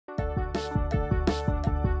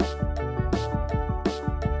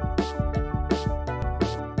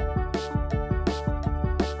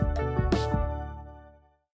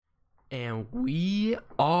We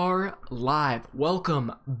are live.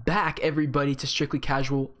 Welcome back, everybody, to Strictly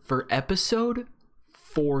Casual for episode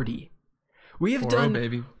 40. We have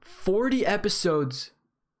done 40 episodes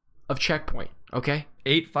of Checkpoint, okay?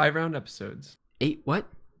 8 5-round episodes. 8 what?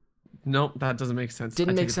 Nope, that doesn't make sense.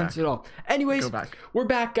 Didn't make sense at all. Anyways, we're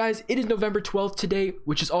back, guys. It is November 12th today,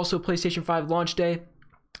 which is also PlayStation 5 launch day.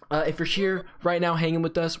 If you're here right now hanging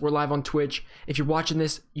with us, we're live on Twitch. If you're watching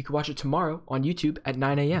this, you can watch it tomorrow on YouTube at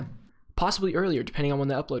 9 a.m. Possibly earlier, depending on when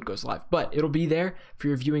the upload goes live. But it'll be there for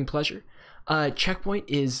your viewing pleasure. Checkpoint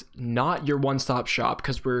is not your one-stop shop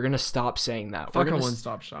because we're going to stop saying that. Fuck a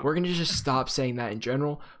one-stop shop. We're going to just stop saying that in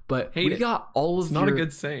general. But we got all of not a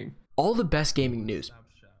good saying. All the best gaming news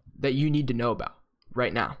that you need to know about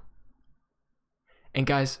right now. And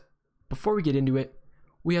guys, before we get into it,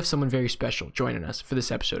 we have someone very special joining us for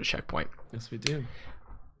this episode of Checkpoint. Yes, we do.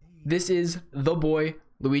 This is the boy,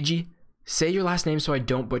 Luigi. Say your last name so I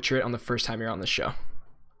don't butcher it on the first time you're on the show.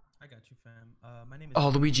 I got you, fam. My name is... Oh,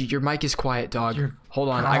 Luigi, your mic is quiet, dog. Hold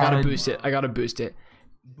on, I gotta boost it.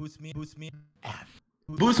 Boost me.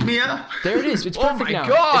 Boost me up. There it is. It's perfect now.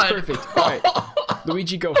 God. It's perfect. All right,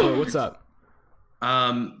 Luigi, go for it. What's up?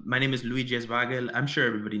 My name is Luigi Esbagel. I'm sure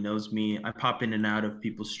everybody knows me. I pop in and out of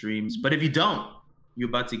people's streams, but if you don't, you're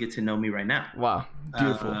about to get to know me right now. Wow,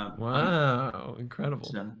 beautiful. Wow, incredible.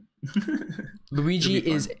 So. Luigi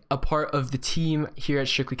is a part of the team here at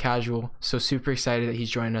Strictly Casual, so super excited that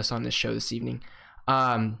he's joining us on this show this evening.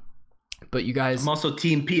 But you guys, I'm also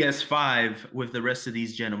team PS5 with the rest of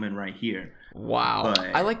these gentlemen right here. Wow.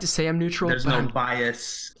 But I like to say I'm neutral. There's no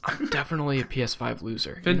bias. I'm definitely a PS5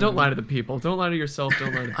 loser. Finn, don't lie to the people. Don't lie to yourself.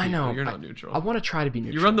 Don't lie to people. I know. You're not neutral. I want to try to be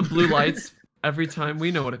neutral. You run the blue lights every time.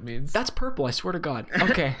 We know what it means. That's purple, I swear to God.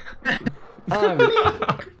 Okay.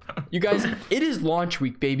 You guys, it is launch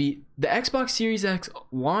week, baby. The Xbox Series X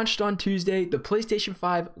launched on Tuesday. The PlayStation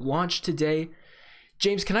 5 launched today.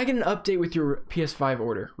 James, can I get an update with your PS5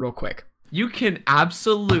 order real quick? You can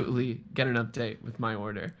absolutely get an update with my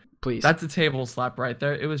order. Please. That's a table slap right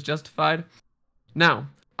there. It was justified. Now,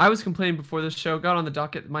 I was complaining before this show, got on the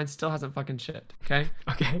docket. Mine still hasn't fucking shipped, okay?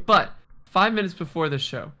 Okay. But 5 minutes before the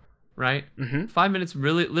show, right? 5 minutes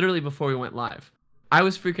literally before we went live, I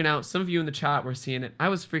was freaking out. Some of you in the chat were seeing it. I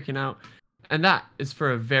was freaking out. And that is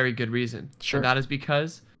for a very good reason. Sure. And that is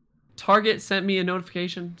because Target sent me a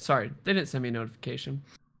notification. Sorry, they didn't send me a notification.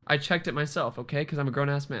 I checked it myself, okay? Because I'm a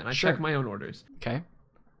grown-ass man. I check my own orders. Okay.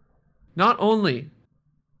 Not only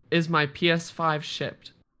is my PS5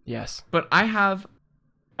 shipped, yes, but I have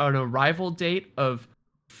an arrival date of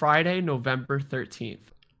Friday, November 13th.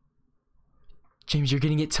 James, you're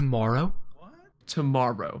getting it tomorrow? What?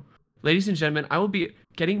 Tomorrow. Ladies and gentlemen, I will be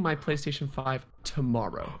getting my PlayStation 5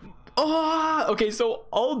 tomorrow. Oh, okay, so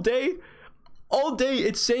all day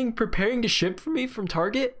it's saying preparing to ship for me from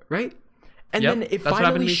Target, right? And then it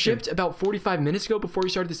finally shipped about 45 minutes ago before we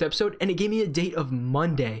started this episode, and it gave me a date of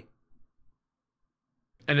Monday.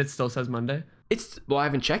 And it still says Monday? Well, I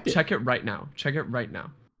haven't checked it. Check it right now. Check it right now.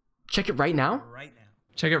 Check it right now? Right now.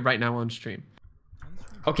 Check it right now on stream.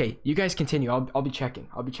 Okay, you guys continue. I'll be checking.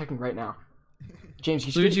 I'll be checking right now.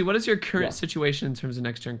 James, Luigi, what is your current situation in terms of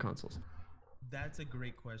next-gen consoles? That's a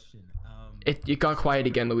great question. It got quiet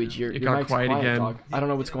again, Luigi. It got quiet again. Dog. I don't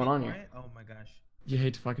know what's going on here. Oh my gosh. You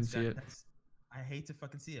hate to fucking see it. I hate to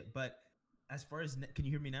fucking see it. But as far as can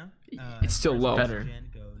you hear me now? It's still low. Better.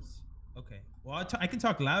 Gen goes, okay. Well, I can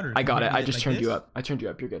talk louder. I got it. I just turned you up. I turned you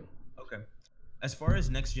up. You're good. Okay. As far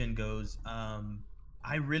as next gen goes,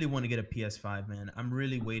 I really want to get a PS5, man. I'm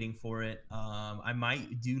really waiting for it. I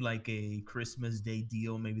might do like a Christmas Day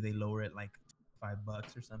deal. Maybe they lower it like $5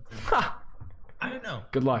 or something. I don't know.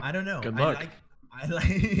 Good luck. I don't know. Good luck.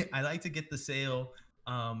 I like to get the sale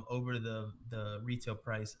over the retail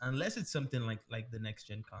price, unless it's something like the next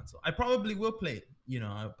gen console. I probably will play it. You know,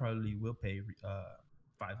 I probably will pay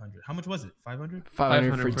 500. How much was it? 500?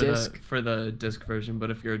 500 for disc. For the disc version, but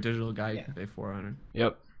if you're a digital guy, you can pay 400.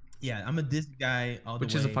 Yep. Yeah, I'm a disc guy all the way.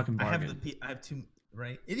 Which is a fucking bargain. I have two,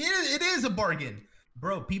 right? It is a bargain.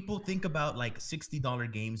 Bro, people think about like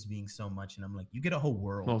 $60 games being so much, and I'm like, you get a whole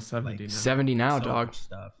world. Well, 70 like, now. 70 now, so dog. much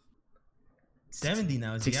stuff. 70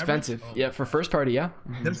 now. It's expensive. Yeah, for first party, yeah.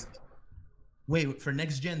 Wait, for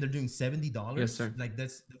next gen, they're doing $70? Yes, sir. Like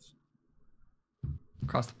that's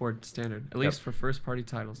across the board standard, at least for first party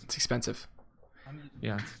titles. It's expensive.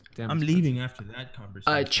 Yeah, it's damn I'm expensive. leaving after that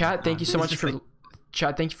conversation. Chat, thank you so much for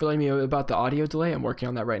chat. Thank you for letting me know about the audio delay. I'm working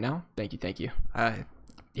on that right now. Thank you.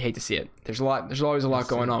 You hate to see it. There's always a lot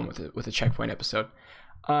going on with a Checkpoint episode.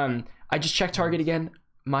 I just checked Target again.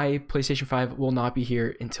 My PlayStation 5 will not be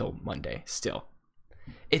here until Monday still.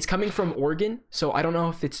 It's coming from Oregon, so I don't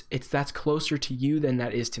know if that's closer to you than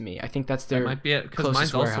that is to me. I think that's their might be because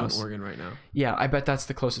mine's also in Oregon right now. Yeah, I bet that's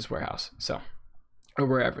the closest warehouse. So, or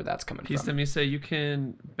wherever that's coming from. Pista Misa, you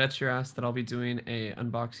can bet your ass that I'll be doing a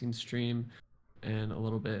unboxing stream and a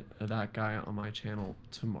little bit of that guy on my channel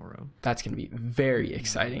tomorrow. That's gonna be very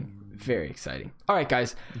exciting. Very exciting. All right,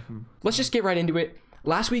 guys, let's just get right into it.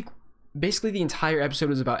 Last week, basically the entire episode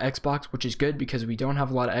was about Xbox, which is good because we don't have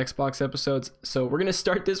a lot of Xbox episodes. So we're gonna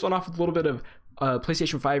start this one off with a little bit of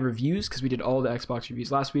PlayStation 5 reviews because we did all the Xbox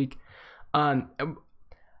reviews last week.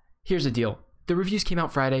 Here's the deal: the reviews came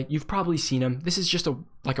out Friday. You've probably seen them. This is just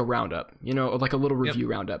like a roundup, like a little review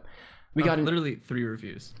roundup. We got literally 3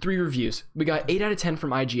 reviews. 3 reviews. We got 8 out of 10 from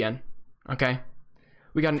IGN. Okay.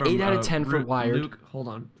 We got an 8 out of 10 for Wired.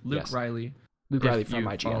 Luke Riley. Luke Riley from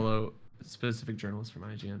IGN. Follow specific journalists from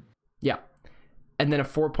IGN. Yeah. And then a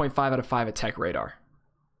 4.5 out of 5 at Tech Radar.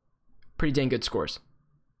 Pretty dang good scores.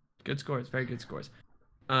 Good scores. Very good scores.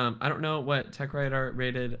 I don't know what Tech Radar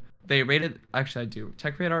rated. Actually, I do.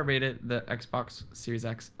 Tech Radar rated the Xbox Series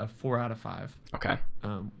X a 4 out of 5. Okay.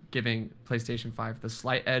 Giving PlayStation 5 the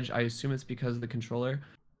slight edge. I assume it's because of the controller.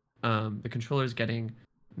 The controller is getting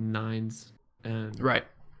 9s. And right.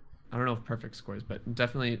 I don't know if perfect scores, but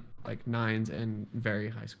definitely like 9s and very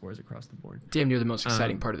high scores across the board. Damn near the most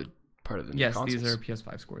exciting part of the yes, consoles. these are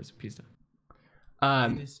PS5 scores. Pista.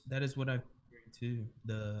 That is what I've heard too.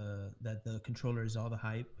 That the controller is all the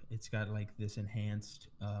hype. It's got like this enhanced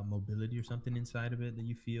mobility or something inside of it that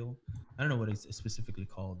you feel. I don't know what it's specifically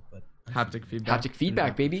called, but haptic feedback. Haptic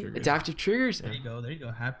feedback, baby. Adaptive triggers. There you go.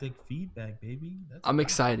 Haptic feedback, baby. I'm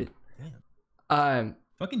excited. Damn.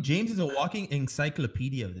 Fucking James is a walking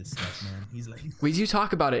encyclopedia of this stuff, man. He's like, we do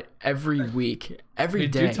talk about it every week, every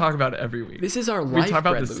day. We do talk about it every week. This is our life. We talk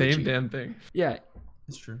about the Luigi. same damn thing. Yeah,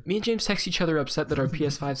 it's true. Me and James text each other upset that our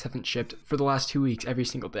PS5s haven't shipped for the last 2 weeks every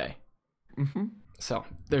single day. So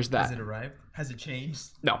there's that. Has it arrived? Has it changed?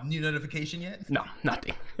 No. New notification yet? No,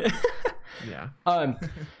 nothing. Yeah.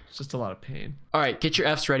 It's just a lot of pain. All right, get your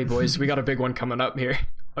Fs ready, boys. We got a big one coming up here.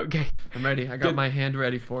 Okay. I'm ready. I got my hand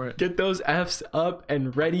ready for it. Get those Fs up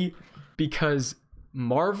and ready because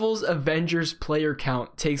Marvel's Avengers player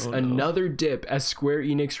count takes another dip as Square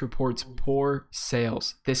Enix reports poor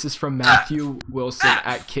sales. This is from Matthew Wilson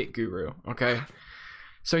at Kit Guru. Okay.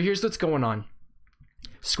 So here's what's going on.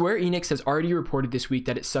 Square Enix has already reported this week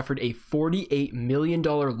that it suffered a $48 million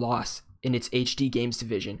loss in its HD games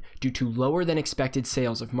division due to lower than expected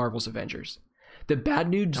sales of Marvel's Avengers. The bad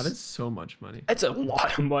news... That is so much money. That's a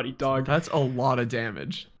lot of money, dog. That's a lot of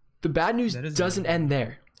damage. The bad news doesn't end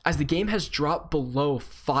there, as the game has dropped below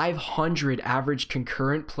 500 average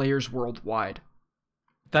concurrent players worldwide.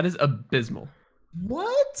 That is abysmal.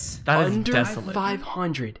 What? That is under desolate.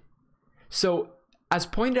 500. So, as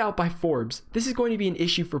pointed out by Forbes, this is going to be an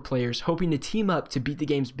issue for players hoping to team up to beat the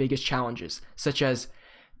game's biggest challenges, such as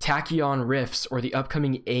Tachyon Rifts or the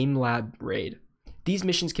upcoming AIM Lab raid. These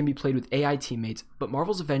missions can be played with AI teammates, but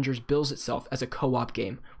Marvel's Avengers bills itself as a co-op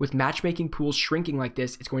game. With matchmaking pools shrinking like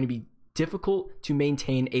this, it's going to be difficult to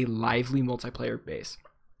maintain a lively multiplayer base.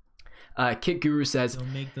 Kit Guru says,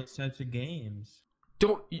 Don't make those types of games.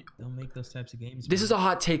 Don't make those types of games. This is a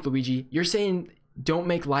hot take, Luigi. You're saying don't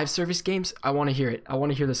make live service games? I want to hear it. I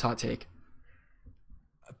want to hear this hot take.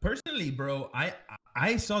 Personally, bro,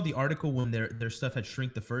 I saw the article when their stuff had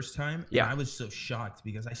shrunk the first time. Yeah. And I was so shocked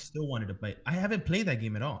because I still wanted to play. I haven't played that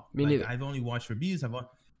game at all. Me neither. I've only watched reviews.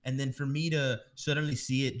 And then for me to suddenly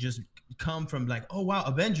see it just come from like, oh wow,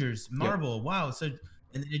 Avengers, Marvel, wow. So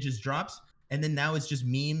and then it just drops. And then now it's just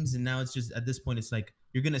memes. And now it's just at this point, it's like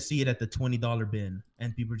you're gonna see it at the $20 bin,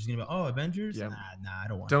 and people are just gonna be, oh, Avengers? Yeah. Nah, I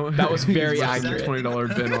don't want it. That was very accurate.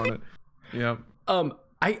 $20 bin on it. Yep.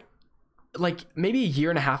 I like maybe a year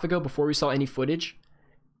and a half ago, before we saw any footage,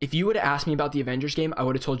 if you would have asked me about the Avengers game, I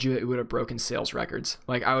would have told you it would have broken sales records.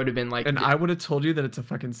 Like I would have been like, and I would have told you that it's a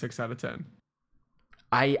fucking 6 out of 10.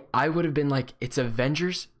 I would have been like, it's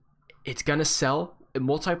Avengers, it's gonna sell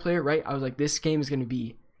multiplayer, right? I was like, this game is gonna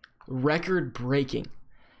be record breaking.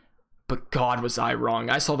 But God, was I wrong.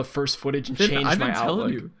 I saw the first footage and changed my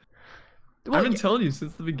outlook. I've been telling you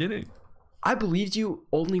since the beginning. I believed you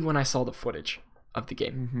only when I saw the footage of the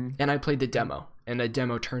game, and I played the demo, and the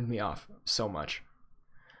demo turned me off so much.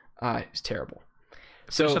 It was terrible.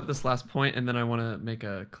 So finish up this last point, and then I want to make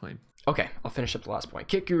a claim. Okay, I'll finish up the last point.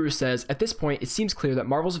 Kit Guru says, at this point, it seems clear that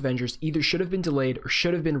Marvel's Avengers either should have been delayed or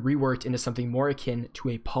should have been reworked into something more akin to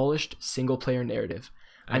a polished single-player narrative.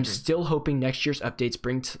 I'm still hoping next year's updates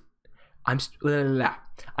brings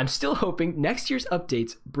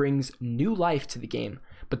new life to the game,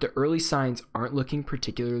 but the early signs aren't looking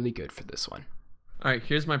particularly good for this one. All right,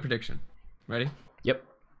 here's my prediction. Ready? Yep.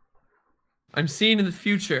 I'm seeing in the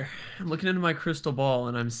future. I'm looking into my crystal ball,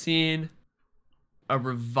 and I'm seeing a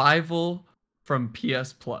revival from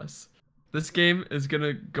PS Plus. This game is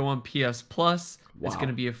gonna go on PS Plus. Wow. It's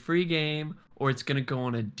gonna be a free game, or it's gonna go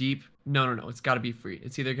on a deep. No. It's got to be free.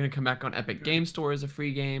 It's either gonna come back on Epic Game Store as a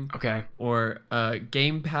free game, Okay. or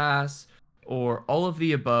Game Pass, or all of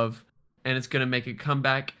the above, and it's gonna make a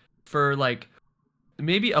comeback for like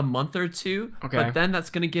maybe a month or two. Okay. But then that's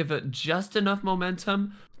gonna give it just enough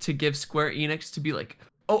momentum to give Square Enix to be like,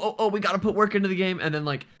 oh, we gotta put work into the game, and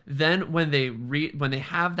then when they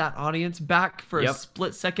have that audience back for a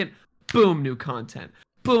split second, boom, new content.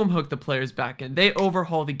 Boom, hook the players back in. They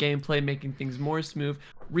overhaul the gameplay, making things more smooth,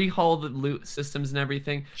 rehaul the loot systems and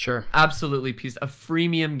everything. Sure. Absolutely, a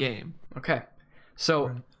freemium game. Okay.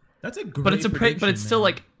 So that's a great but it's still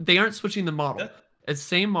like they aren't switching the model. It's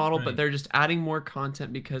same model, Right. but they're just adding more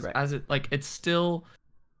content because Right. it's still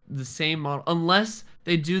the same model, unless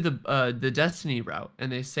they do the Destiny route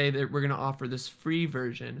and they say that we're gonna offer this free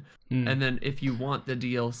version, and then if you want the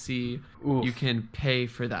DLC, you can pay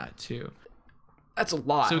for that too. That's a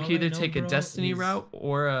lot. So you can either I know, take a bro, Destiny is- route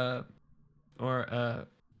or a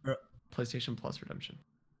Bro. PlayStation Plus redemption.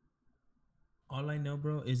 All I know,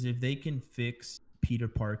 bro, is if they can fix Peter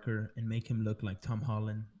Parker and make him look like Tom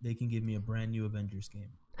Holland, they can give me a brand new Avengers game.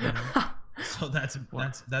 You know? So that's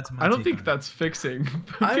my. I don't take think on that's fixing.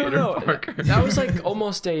 I don't Peter know. Parker. That was like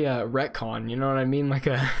almost a retcon. You know what I mean? Like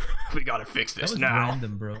a we gotta fix it. That this was now.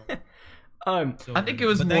 random, bro. So I think it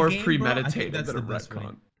was but that more game, bro, I think premeditated that's than a the best way.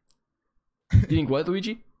 retcon. You think what,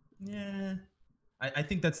 Luigi? Yeah, I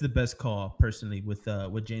think that's the best call personally with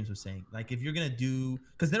what James was saying. Like if you're gonna do,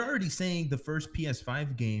 because they're already saying the first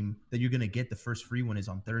PS5 game that you're gonna get, the first free one is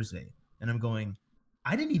on Thursday, and I'm going,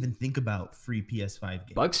 I didn't even think about free PS5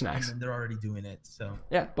 games. Bug snacks. And then they're already doing it, so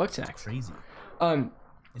Yeah, bug it's snacks. crazy.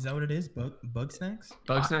 Is that what it is? Bug snacks?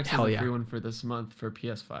 Bug Snacks is hell the yeah. free one for this month for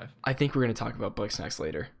PS5. I think we're gonna talk about bug snacks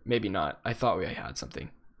later. Maybe not. I thought we had something,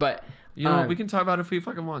 but You know, we can talk about it if we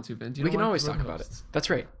fucking want to, Vince. You we know can why? always 'Cause we're talk about it. hosts. That's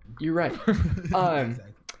right. You're right.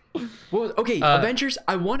 Exactly. Well, okay, Avengers.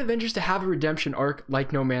 I want Avengers to have a redemption arc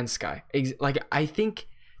like No Man's Sky. Like I think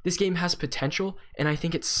this game has potential, and I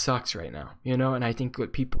think it sucks right now. You know, and I think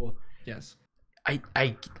what people. Yes.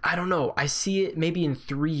 I don't know. I see it maybe in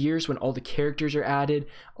 3 years when all the characters are added,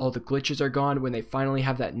 all the glitches are gone, when they finally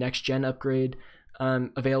have that next gen upgrade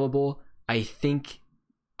available. I think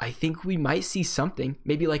we might see something.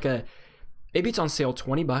 Maybe it's on sale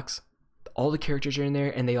 $20. All the characters are in there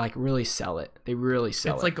and they like really sell it. They really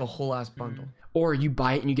sell it. It's like a whole ass bundle. Or you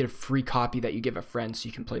buy it and you get a free copy that you give a friend so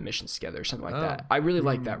you can play missions together or something like that. I really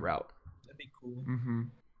like that route. That'd be cool. Mm-hmm.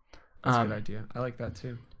 That's a good idea. I like that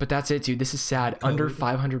too. But that's it, dude. This is sad. Under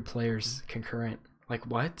 500 players concurrent. Like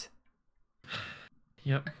what?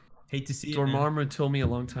 Yep. Hate to see it, man. Dormammu told me a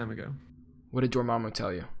long time ago What did Dormammu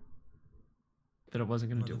tell you? that it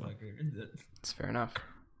wasn't going to do well. Motherfucker. It's fair enough.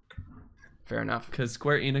 Fair enough. Because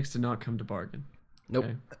Square Enix did not come to bargain. Nope.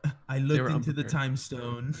 Okay? I were looked into the unprepared. time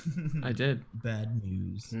stone. I did. Bad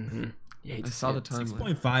news. Mm-hmm. You hate I to saw see the it.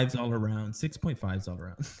 timeline. 6.5's all around. 6.5's all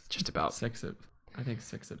around. Just about. I think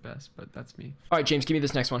 6 at best, but that's me. All right, James, give me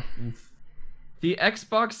this next one. The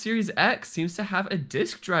Xbox Series X seems to have a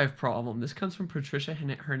disk drive problem. This comes from Patricia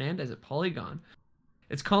Hernandez at Polygon.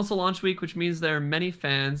 It's console launch week, which means there are many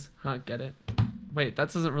fans. Get it? Wait,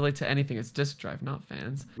 that doesn't relate to anything. It's disk drive, not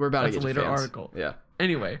fans. We're about That's to a get later to fans. article. Yeah.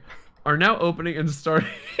 Anyway, are now opening and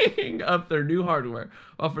starting up their new hardware.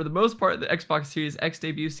 While for the most part, the Xbox Series X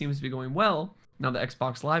debut seems to be going well, now the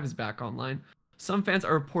Xbox Live is back online, some fans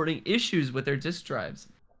are reporting issues with their disk drives.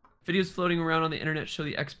 Videos floating around on the internet show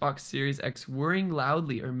the Xbox Series X whirring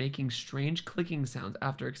loudly or making strange clicking sounds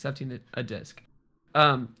after accepting a disc.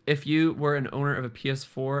 If you were an owner of a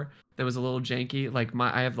PS4 that was a little janky, like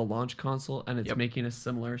I have the launch console and it's making a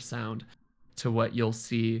similar sound to what you'll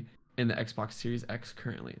see in the Xbox Series X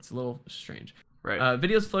currently. It's a little strange. Right.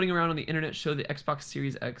 Videos floating around on the internet show the Xbox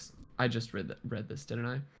Series X. I just read this, didn't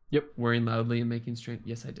I? Yep. Whirring loudly and making strange.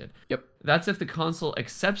 Yes, I did. Yep. That's if the console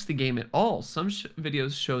accepts the game at all. Some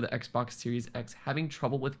videos show the Xbox Series X having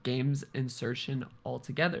trouble with games insertion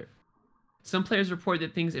altogether. Some players report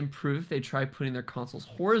that things improve if they try putting their consoles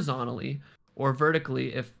horizontally or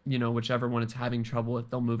vertically. If, whichever one it's having trouble with,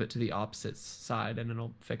 they'll move it to the opposite side and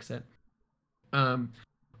it'll fix it.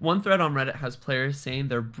 One thread on Reddit has players saying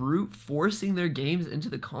they're brute forcing their games into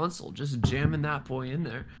the console, just jamming that boy in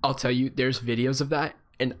there. I'll tell you, there's videos of that,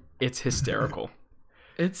 and it's hysterical.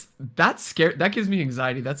 That's scary. That gives me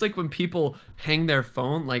anxiety. That's like when people hang their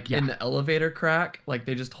phone in the elevator crack, like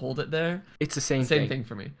they just hold it there. It's the same thing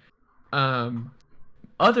for me.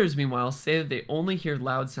 Others, meanwhile, say that they only hear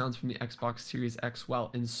loud sounds from the Xbox Series X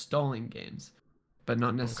while installing games, but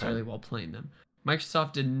not necessarily while playing them.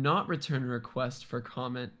 Microsoft did not return a request for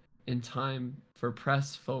comment in time for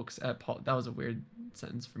press. Folks at that was a weird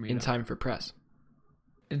sentence for me. In time for press.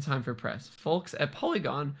 In time for press. Folks at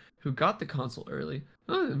Polygon who got the console early,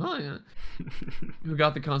 who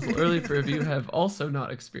got the console early for review, have also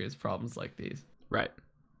not experienced problems like these. Right.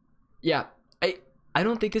 Yeah. I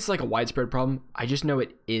don't think this is like a widespread problem. I just know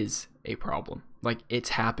it is a problem. Like, it's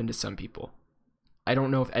happened to some people. I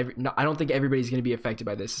don't know if I don't think everybody's going to be affected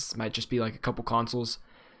by this. This might just be like a couple consoles.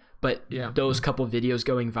 But those couple videos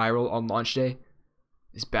going viral on launch day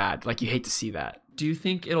is bad. Like, you hate to see that. Do you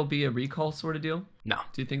think it'll be a recall sort of deal? No.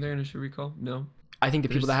 Do you think they're going to issue a recall? No. I think the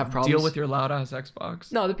people that have problems deal with your loud ass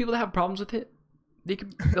Xbox. No, the people that have problems with it,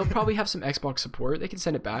 they'll probably have some Xbox support. They can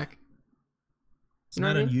send it back. It's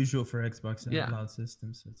not unusual for Xbox to have loud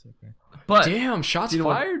systems, so it's okay. But damn, shots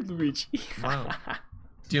fired, Luigi. Wow.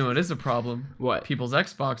 Do you know what is a problem? What? People's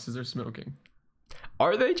Xboxes are smoking.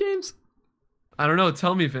 Are they, James? I don't know.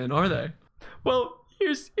 Tell me, Vin. Are they? Well,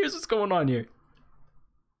 here's what's going on here.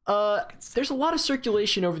 There's a lot of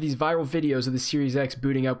circulation over these viral videos of the Series X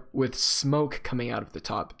booting up with smoke coming out of the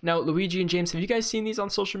top. Now, Luigi and James, have you guys seen these on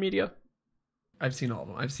social media? I've seen all of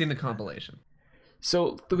them. I've seen the compilation.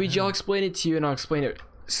 So, Luigi, I'll explain it to you, and I'll explain it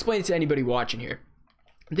to anybody watching here.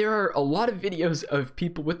 There are a lot of videos of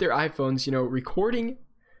people with their iPhones, recording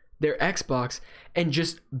their Xbox, and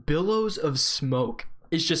just billows of smoke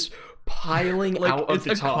is just piling out of the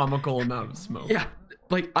top. It's a comical amount of smoke. Yeah,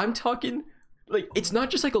 like, I'm talking, like, it's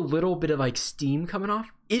not just like a little bit of like steam coming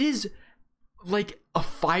off. It is like a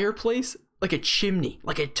fireplace, like a chimney,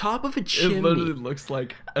 like a top of a chimney. It literally looks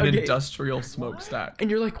like an industrial smokestack. And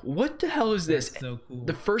you're like, what the hell is this? That's so cool.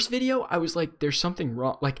 The first video, I was like, there's something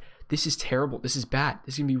wrong. Like, this is terrible. This is bad.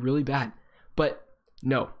 This is going to be really bad. But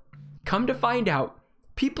no. Come to find out,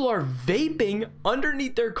 people are vaping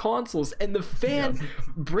underneath their consoles, and the fan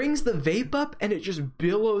brings the vape up, and it just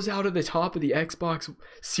billows out of the top of the Xbox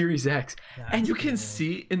Series X. And you can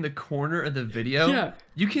see in the corner of the video,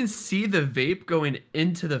 you can see the vape going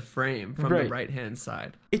into the frame from the right-hand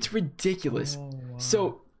side. It's ridiculous. Oh, wow.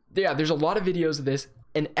 So, yeah, there's a lot of videos of this,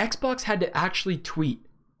 and Xbox had to actually tweet.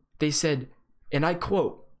 They said, and I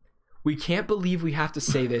quote, "We can't believe we have to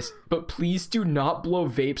say this, but please do not blow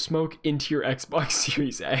vape smoke into your Xbox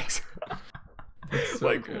Series X." So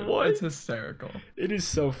like, good. What? It's hysterical. It is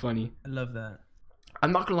so funny. I love that.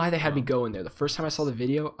 I'm not gonna lie, they had me going there. The first time I saw the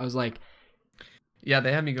video, I was like, yeah,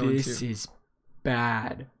 they had me going too. This is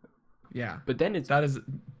bad. Yeah. But then that is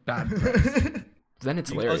bad. Then it's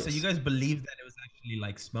hilarious. Oh, so you guys believe that it was actually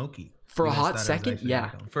like smoky? For a hot second,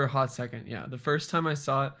 yeah. For a hot second, yeah. The first time I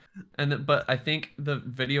saw it, but I think the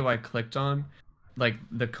video I clicked on, like,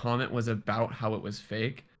 the comment was about how it was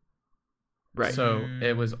fake. Right. So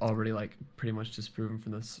it was already like pretty much disproven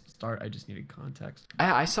from the start. I just needed context.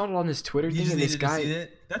 I saw it on this Twitter thing, and this guy. To see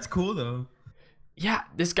it? That's cool though. Yeah,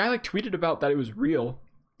 this guy like tweeted about that it was real,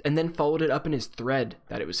 and then followed it up in his thread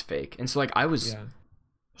that it was fake. And so like I was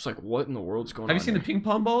like, what in the world's going on? Have you seen the ping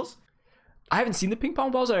pong balls? I haven't seen the ping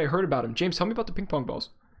pong balls, and I heard about them. James, tell me about the ping pong balls.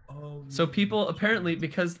 So people apparently,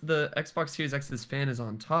 because the Xbox Series X's fan is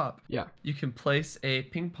on top, you can place a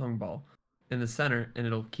ping pong ball in the center, and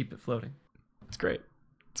it'll keep it floating. It's great.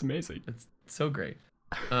 It's amazing. It's so great.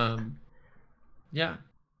 Yeah.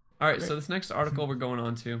 All right. So this next article we're going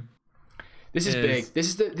on to. This is big.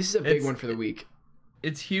 This is a big one for the week.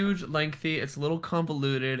 It's huge, lengthy. It's a little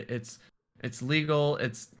convoluted. It's legal.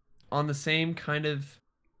 It's on the same kind of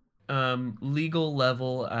legal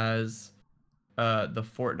level as the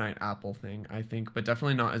Fortnite Apple thing, I think, but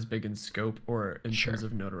definitely not as big in scope or in terms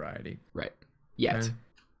of notoriety. Right. Yet.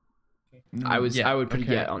 Okay. I would put a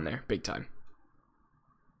yet on there, big time.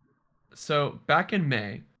 So back in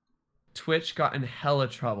May, Twitch got in hella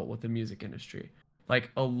trouble with the music industry.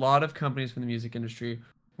 Like, a lot of companies from the music industry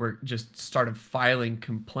were just started filing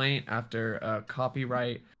complaint after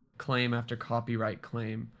copyright claim after copyright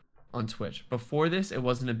claim on Twitch. Before this, it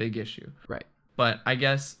wasn't a big issue. Right. But I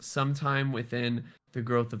guess sometime within the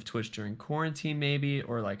growth of Twitch during quarantine, maybe,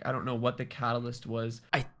 or like, I don't know what the catalyst was.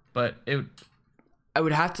 I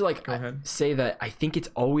would have to say that I think it's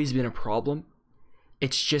always been a problem.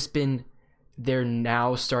 It's just been they're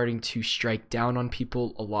now starting to strike down on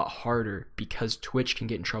people a lot harder because Twitch can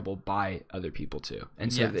get in trouble by other people too.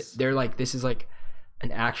 And so they're like, this is like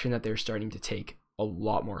an action that they're starting to take a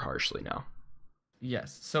lot more harshly now.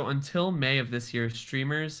 Yes. So until May of this year,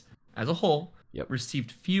 streamers as a whole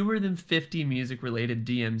received fewer than 50 music-related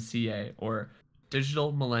DMCA or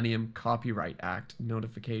Digital Millennium Copyright Act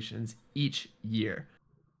notifications each year.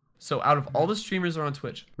 So out of all the streamers that are on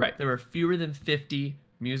Twitch, right, there were fewer than 50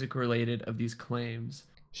 music related of these claims.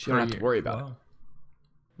 So you don't have to worry about it.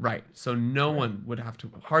 Right. So no one would have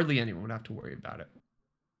to, hardly anyone would have to worry about it.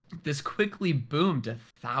 This quickly boomed to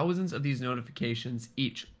thousands of these notifications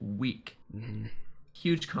each week.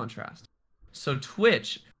 Huge contrast. So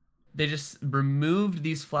Twitch, they just removed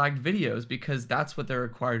these flagged videos because that's what they're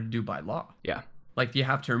required to do by law. Yeah. Like you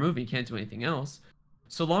have to remove it, you can't do anything else.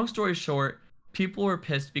 So long story short, people were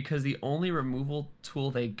pissed because the only removal tool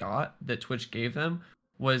they got that Twitch gave them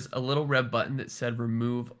was a little red button that said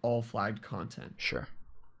remove all flagged content. Sure.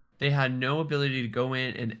 They had no ability to go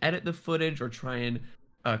in and edit the footage or try and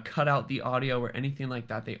cut out the audio or anything like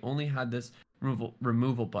that. They only had this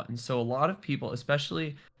removal button. So a lot of people,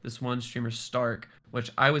 especially this one streamer Stark,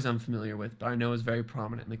 which I was unfamiliar with, but I know is very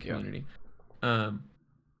prominent in the community. Yeah.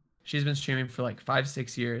 She's been streaming for like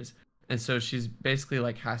 5-6 years, and so she's basically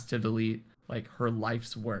like has to delete like her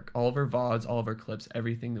life's work, all of her VODs, all of her clips,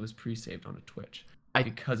 everything that was pre-saved on a Twitch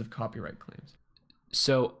because of copyright claims.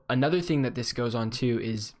 So another thing that this goes on too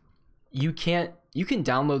is you can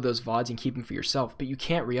download those VODs and keep them for yourself, but you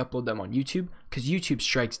can't re-upload them on YouTube because YouTube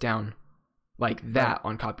strikes down like that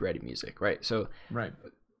on copyrighted music, right? So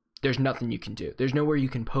there's nothing you can do. There's nowhere you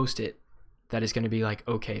can post it that is going to be like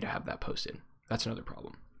okay to have that posted. That's another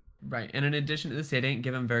problem. Right, and in addition to this, they didn't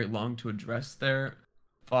give them very long to address their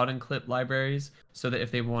VOD and clip libraries, so that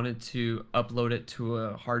if they wanted to upload it to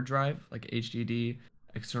a hard drive, like HDD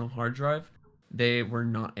external hard drive, they were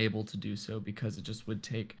not able to do so because it just would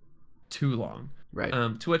take too long. Right.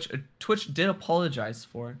 Twitch did apologize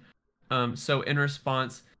for. So in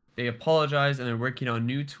response, they apologized and they're working on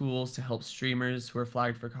new tools to help streamers who are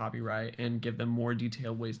flagged for copyright and give them more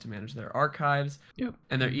detailed ways to manage their archives. Yep.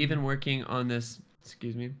 And they're even working on this.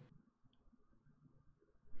 Excuse me.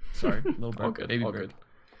 Sorry, little bird, all good, baby all bird.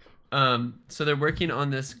 good. So they're working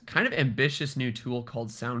on this kind of ambitious new tool called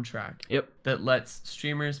Soundtrack. Yep. That lets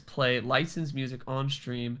streamers play licensed music on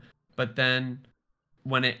stream, but then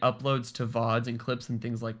when it uploads to VODs and clips and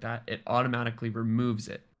things like that, it automatically removes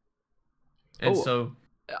it. And so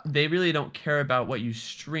they really don't care about what you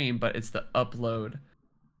stream, but it's the upload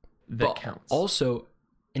that counts. Also,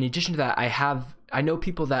 in addition to that, I know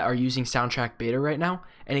people that are using Soundtrack Beta right now,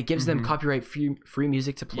 and it gives them copyright free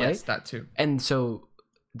music to play. Yes, that too. And so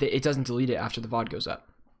it doesn't delete it after the VOD goes up.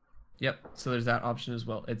 Yep. So there's that option as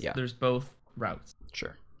well. There's both routes.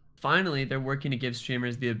 Sure. Finally, they're working to give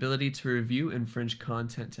streamers the ability to review infringed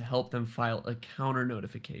content to help them file a counter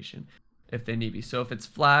notification if they need be. So if it's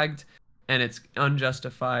flagged and it's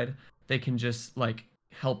unjustified, they can just like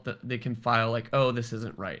they can file like, oh, this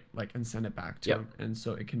isn't right, like, and send it back to them. And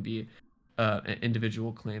so it can be an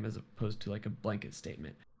individual claim as opposed to like a blanket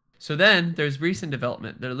statement. So then there's recent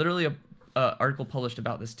development. There's literally a article published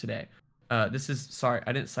about this today. This is, sorry,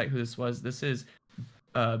 I didn't cite who this was. This is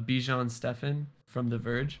Bijan Stefan from The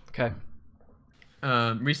Verge. Okay.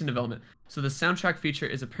 Recent development. So the soundtrack feature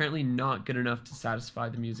is apparently not good enough to satisfy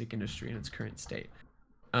the music industry in its current state,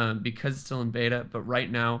 because it's still in beta. But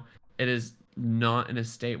right now, it is not in a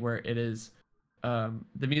state where it is.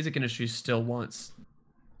 The music industry still wants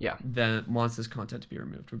this content to be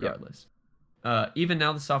removed regardless. Even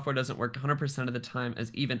now, the software doesn't work 100% of the time,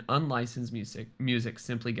 as even unlicensed music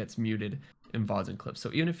simply gets muted in VODs and clips.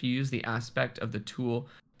 So even if you use the aspect of the tool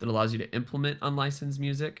that allows you to implement unlicensed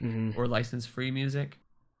music or license-free music,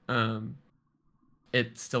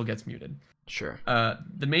 it still gets muted. Sure.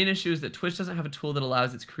 The main issue is that Twitch doesn't have a tool that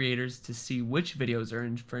allows its creators to see which videos are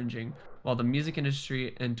infringing, while the music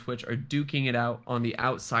industry and Twitch are duking it out on the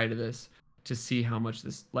outside of this to see how much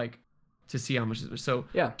this, So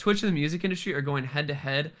Twitch and the music industry are going head to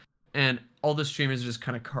head, and all the streamers are just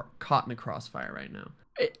kind of caught in the crossfire right now.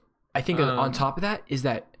 I think on top of that is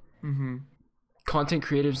that content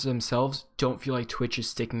creators themselves don't feel like Twitch is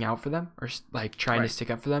sticking out for them or like trying to stick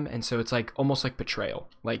up for them, and so it's like almost like betrayal.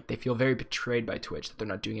 Like they feel very betrayed by Twitch that they're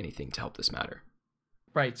not doing anything to help this matter.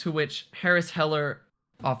 Right. To which Harris Heller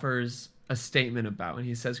offers a statement about, and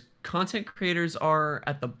he says, content creators are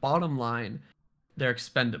at the bottom line. They're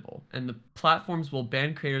expendable, and the platforms will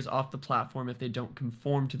ban creators off the platform if they don't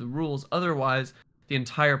conform to the rules. Otherwise, the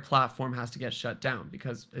entire platform has to get shut down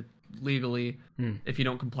because it legally, if you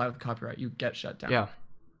don't comply with copyright, you get shut down. Yeah.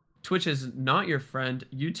 Twitch is not your friend.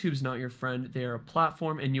 YouTube's not your friend. They are a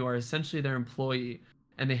platform, and you are essentially their employee,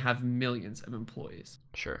 and they have millions of employees.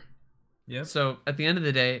 Sure. Yeah. So at the end of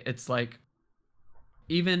the day, it's like,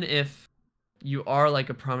 even if you are like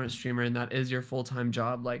a prominent streamer and that is your full-time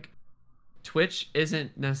job, like, Twitch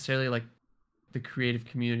isn't necessarily like the creative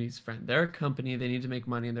community's friend. They're a company, they need to make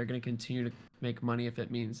money, and they're going to continue to make money if it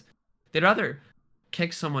means they'd rather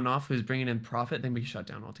kick someone off who's bringing in profit, then we shut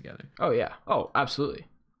down altogether. Oh yeah. Oh, absolutely.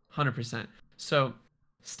 100%. So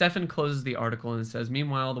Stefan closes the article and says,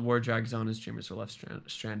 meanwhile, the war drags on and streamers are left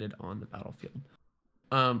stranded on the battlefield.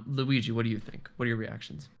 Luigi, what do you think? What are your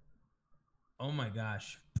reactions? Oh my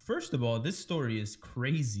gosh. First of all, this story is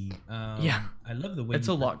crazy. Yeah. I love the way it's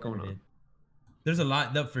a lot going on. There's a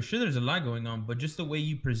lot, for sure there's a lot going on, but just the way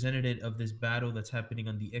you presented it of this battle that's happening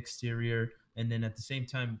on the exterior, and then at the same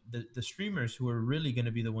time, the streamers who are really going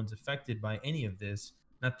to be the ones affected by any of this,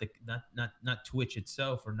 not Twitch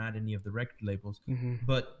itself or not any of the record labels,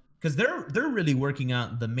 but because they're really working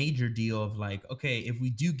out the major deal of like, okay, if we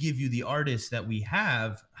do give you the artists that we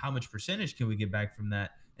have, how much percentage can we get back from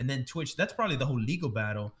that? And then Twitch, that's probably the whole legal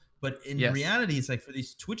battle. But in reality, it's like for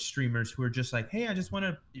these Twitch streamers who are just like, hey, I just want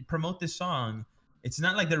to promote this song. It's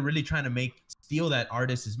not like they're really trying to steal that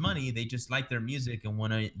artist's money. They just like their music and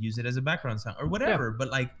want to use it as a background song or whatever. Yeah.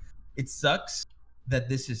 But like, it sucks that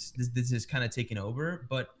this is kind of taken over.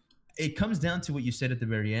 But it comes down to what you said at the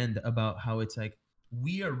very end about how it's like,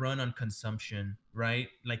 we are run on consumption, right?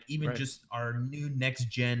 Like even just our new next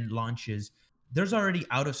gen launches, there's already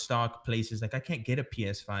out of stock places. Like I can't get a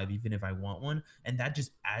PS5 even if I want one. And that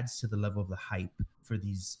just adds to the level of the hype for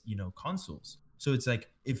these, consoles. So it's like,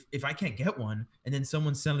 if I can't get one and then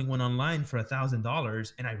someone's selling one online for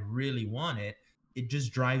 $1,000 and I really want it, it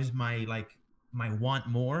just drives my want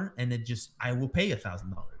more. And I will pay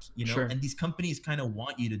 $1,000, Sure. And these companies kind of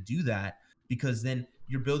want you to do that because then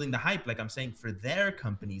you're building the hype, like I'm saying, for their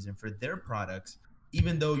companies and for their products,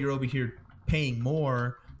 even though you're over here paying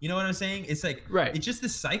more. You know what I'm saying? It's like, it's just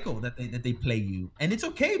this cycle that they play you. And it's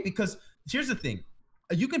okay because here's the thing.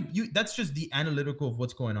 That's just the analytical of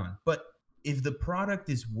what's going on. But if the product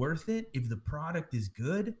is worth it, if the product is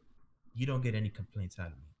good, you don't get any complaints out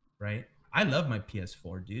of me, right? I love my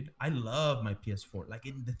PS4, dude. I love my PS4. Like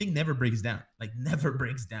the thing never breaks down. Like never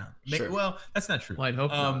breaks down. Sure. Well, that's not true. Well, I'd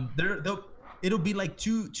hope not. It'll be like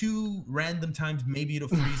two random times. Maybe it'll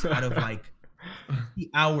freeze out of like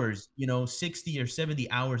hours, 60 or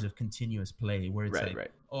 70 hours of continuous play where it's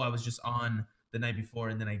oh, I was just on the night before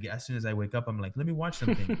and then as soon as I wake up, I'm like, let me watch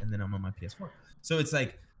something and then I'm on my PS4. So it's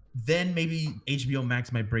like, then maybe HBO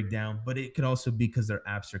Max might break down, but it could also be because their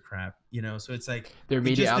apps are crap, so it's like their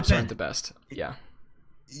media apps aren't the best. Yeah,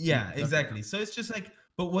 exactly. So it's just like,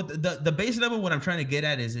 but what the base level, what I'm trying to get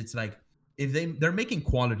at is it's like, if they're making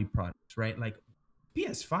quality products, right? Like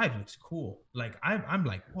PS5 looks cool. Like I'm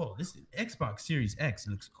like, whoa, this Xbox Series X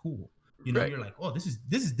looks cool. You're like, oh, this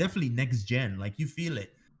is definitely next gen. Like you feel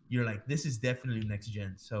it. You're like, this is definitely next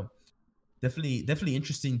gen. So definitely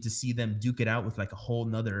interesting to see them duke it out with like a whole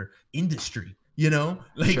nother industry.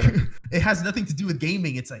 Like it has nothing to do with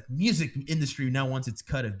gaming. It's like music industry now wants its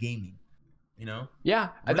cut of gaming. Yeah,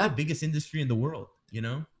 we're the biggest industry in the world.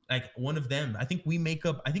 Like one of them. I think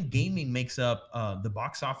gaming makes up the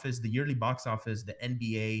box office, the yearly box office, the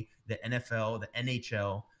NBA, the NFL, the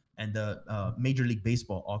NHL, and the Major League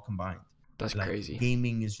Baseball all combined. That's crazy.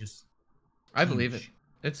 Gaming is just I believe it.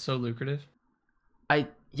 It's so lucrative. I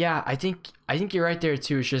think you're right there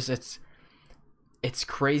too. It's just it's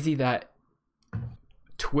crazy that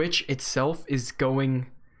Twitch itself is going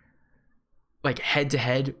like head to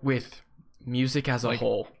head with music as a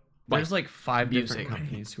whole. There's like 5 different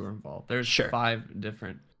companies who are involved. There's 5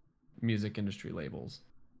 different music industry labels.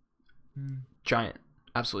 Giant.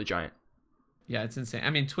 Absolutely giant. Yeah, it's insane.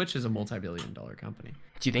 I mean, Twitch is a multi-billion-dollar company.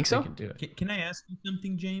 Do you think so? They can do it. Can I ask you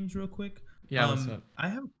something, James, real quick? Yeah, what's up?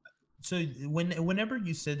 So whenever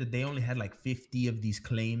you said that they only had like 50 of these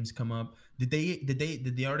claims come up, did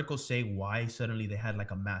the article say why suddenly they had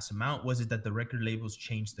like a mass amount? Was it that the record labels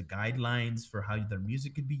changed the guidelines for how their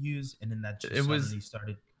music could be used, and then that just suddenly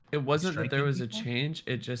started? It wasn't that there was a change.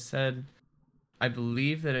 It just said, I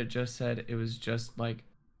believe that it just said it was just like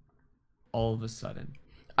all of a sudden.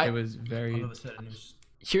 It was very. All of a sudden,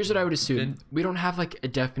 here's what I would assume. We don't have like a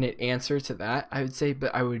definite answer to that, I would say,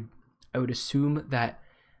 but I would assume that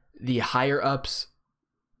the higher ups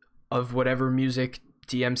of whatever music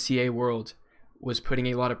DMCA world was putting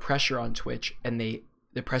a lot of pressure on Twitch, and the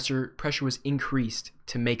pressure was increased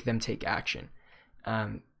to make them take action.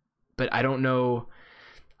 But I don't know.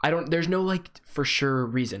 There's no like for sure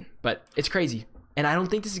reason, but it's crazy. And I don't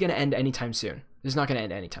think this is going to end anytime soon. This is not going to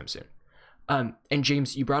end anytime soon. And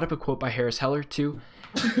James, you brought up a quote by Harris Heller too.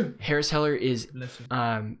 Harris Heller is,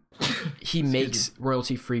 he makes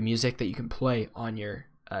royalty-free music that you can play on your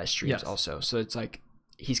streams also. So it's like,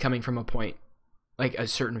 he's coming from a point, like a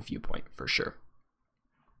certain viewpoint for sure.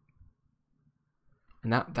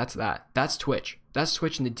 And that's that. That's Twitch. That's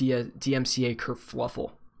Twitch and the DMCA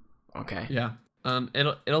kerfluffle. Okay. Yeah.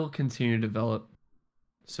 It'll continue to develop.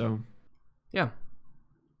 So. Yeah.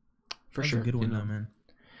 for That's sure. a good one, though, man.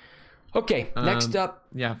 Okay, next up.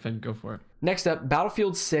 Yeah, Finn, go for it. Next up,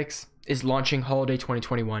 Battlefield 6 is launching holiday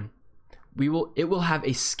 2021. It will have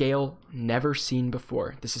a scale never seen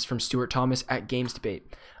before. This is from Stuart Thomas at Games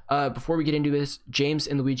Debate. Before we get into this, James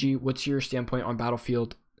and Luigi, what's your standpoint on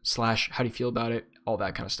Battlefield / how do you feel about it? All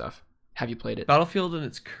that kind of stuff. Have you played it? Battlefield in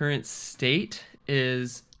its current state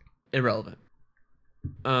is irrelevant.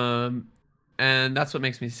 And that's what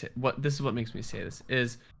makes me say this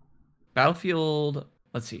is Battlefield.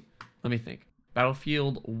 Let's see. Let me think.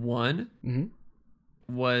 Battlefield 1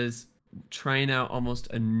 was trying out almost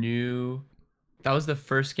a new. That was the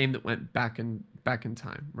first game that went back in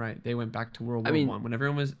time, right? They went back to World War One. When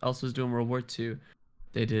everyone else was doing World War II,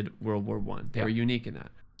 they did World War One. They were unique in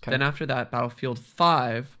that. Okay. Then after that, Battlefield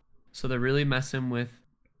 5. So they're really messing with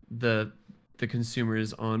the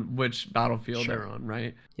consumers on which Battlefield they're on,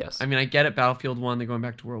 right? Yes. I mean, I get it. Battlefield 1, they're going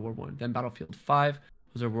back to World War One. Then Battlefield 5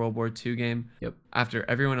 was a World War II game. Yep. After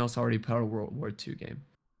everyone else already put out a World War II game.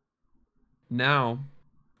 Now,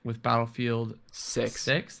 with Battlefield 6,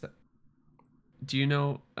 do you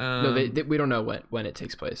know? No, we don't know when it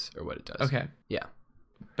takes place or what it does. Okay. Yeah.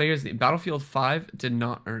 But here's the Battlefield 5 did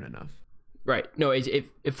not earn enough. Right. No, it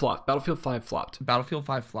flopped. Battlefield 5 flopped. Battlefield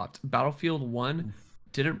 5 flopped. Battlefield 1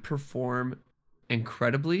 didn't perform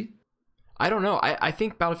incredibly. I don't know. I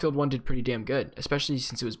think Battlefield 1 did pretty damn good, especially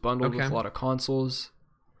since it was bundled with a lot of consoles.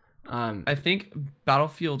 I think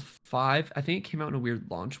Battlefield 5, I think it came out in a weird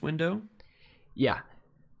launch window. Yeah.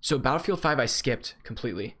 So Battlefield 5 I skipped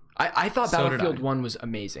completely. I thought Battlefield 1 was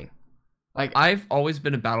amazing. Like I've always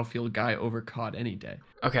been a Battlefield guy over COD any day.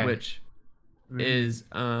 Okay. Which is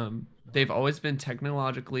they've always been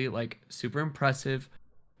technologically like super impressive,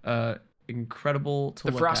 incredible to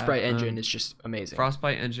look at. The Frostbite engine is just amazing.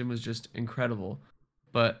 Frostbite engine was just incredible.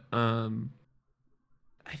 But I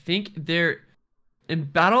think in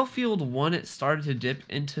Battlefield 1 it started to dip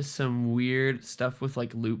into some weird stuff with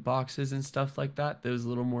like loot boxes and stuff like that. That was a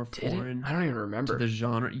little more foreign. I don't even remember. To the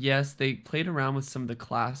genre. Yes, they played around with some of the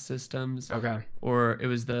class systems. Okay. Or it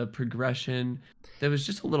was the progression. That was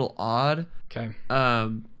just a little odd. Okay.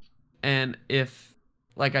 And if,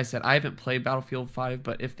 like I said, I haven't played Battlefield 5,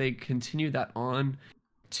 but if they continue that on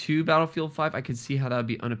to Battlefield 5, I could see how that would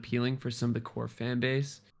be unappealing for some of the core fan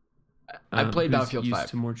base. I played Battlefield 5.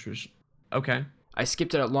 To more traditional. Okay. I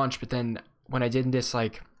skipped it at launch, but then when I did this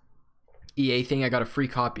like EA thing, I got a free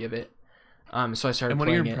copy of it. So I started playing it. And what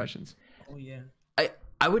are your impressions? Oh yeah.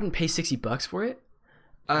 I wouldn't pay $60 for it.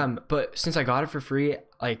 But since I got it for free,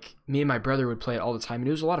 like me and my brother would play it all the time, and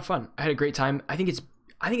it was a lot of fun. I had a great time. I think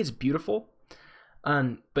it's beautiful.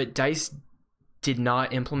 But DICE did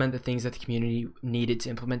not implement the things that the community needed to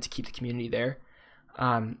implement to keep the community there.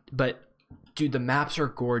 But dude, the maps are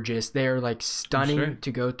gorgeous. They're like stunning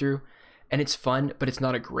to go through, and it's fun, but it's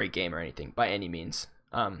not a great game or anything by any means.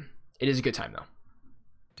 It is a good time though.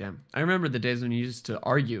 Damn. I remember the days when you used to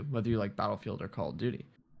argue whether you like Battlefield or Call of Duty.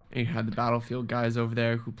 And you had the Battlefield guys over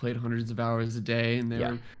there who played hundreds of hours a day, and they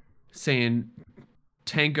were saying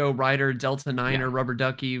Tango, Rider, Delta 9 or Rubber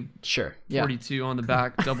Ducky, 42 on the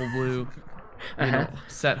back, double blue, you know,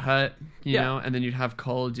 set hut, you know, and then you'd have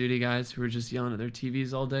Call of Duty guys who were just yelling at their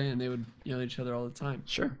TVs all day, and they would yell at each other all the time.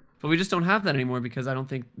 Sure. But we just don't have that anymore because I don't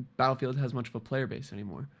think Battlefield has much of a player base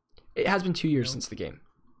anymore. It has been 2 years since the game.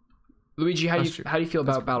 Luigi, how do you feel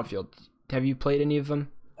about Battlefield? Have you played any of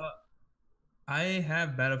them? I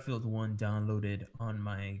have Battlefield 1 downloaded on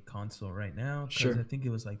my console right now because I think it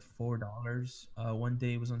was like $4. One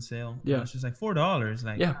day it was on sale. Yeah, it's just like $4.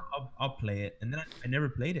 Like, I'll play it, and then I never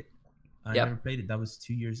played it. I never played it. That was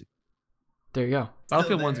 2 years ago. There you go.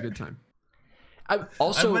 Battlefield 1's a good time. I'm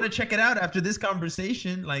gonna check it out after this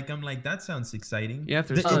conversation. Like, I'm like, that sounds exciting. Yeah,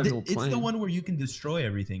 there's people it's the one where you can destroy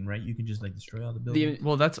everything, right? You can just like destroy all the buildings.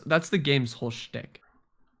 Well, that's the game's whole shtick.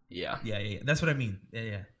 Yeah. That's what I mean.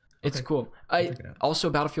 Yeah. It's cool.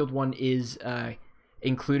 Also, Battlefield 1 is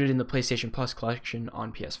included in the PlayStation Plus collection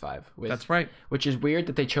on PS5. That's right. Which is weird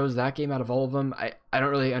that they chose that game out of all of them. I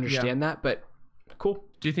don't really understand that, but cool.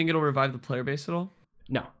 Do you think it'll revive the player base at all?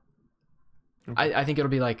 No. Okay. I think it'll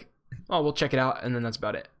be like, oh, we'll check it out, and then that's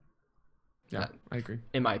about it. Yeah, I agree.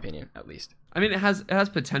 In my opinion, at least. I mean, it has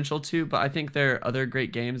potential to, but I think there are other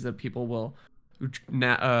great games that people will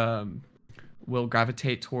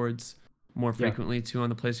gravitate towards more frequently too on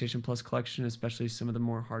the PlayStation Plus collection, especially some of the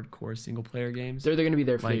more hardcore single player games. They're going to be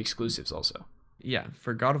there for the exclusives also. Yeah,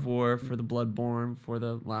 for God of War, for the Bloodborne, for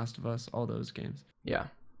the Last of Us, all those games. Yeah.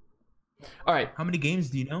 All right. How many games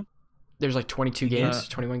do you know? There's like 22 games,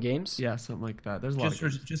 21 games. Yeah, something like that. There's a lot of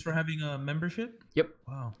games. Just for having a membership. Yep.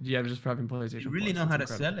 Wow. Yeah, just for having PlayStation. You really Plus. know how to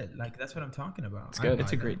incredible. sell it. Like that's what I'm talking about. It's good.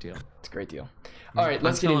 It's a great deal. It's a great deal. All right,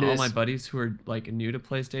 let's I'm get into telling this. all my buddies who are like new to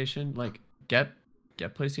PlayStation, like get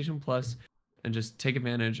PlayStation Plus and just take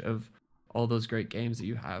advantage of all those great games that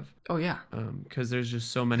you have. Oh yeah. Because there's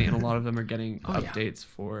just so many, and a lot of them are getting Oh, yeah. updates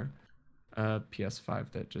for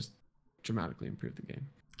PS5 that just dramatically improve the game.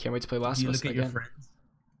 Can't wait to play Last Do you of Us look at again. your friends?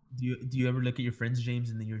 Do you ever look at your friends, James,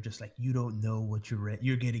 and then you're just like, you don't know what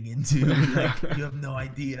you're getting into. Like, you have no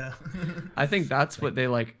idea. I think that's what they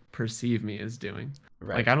like perceive me as doing.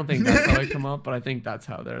 Right. Like I don't think that's how I come up, but I think that's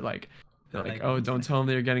how they're like, Like, oh, don't tell them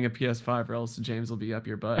that you're getting a PS5 or else James will be up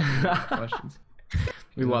your butt. with questions.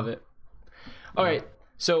 We love it. All right.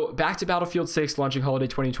 So back to Battlefield 6 launching holiday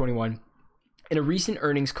 2021. In a recent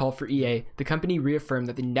earnings call for EA, the company reaffirmed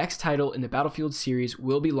that the next title in the Battlefield series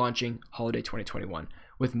will be launching holiday 2021,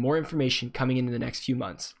 with more information coming in the next few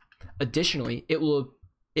months. Additionally, it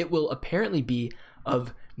will apparently be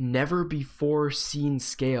of never before seen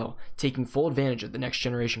scale, taking full advantage of the next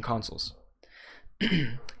generation consoles.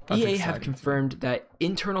 EA have confirmed that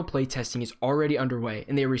internal playtesting is already underway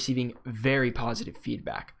and they are receiving very positive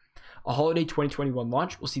feedback. A holiday 2021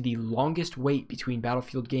 launch will see the longest wait between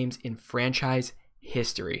Battlefield games in franchise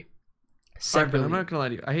history. Separately, I'm not gonna lie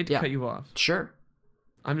to you. I hate to cut you off. Sure.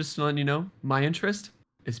 I'm just letting you know my interest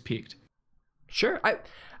is peaked. Sure.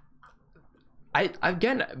 I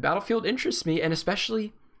again, Battlefield interests me, and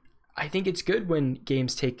especially I think it's good when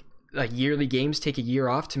games take yearly games take a year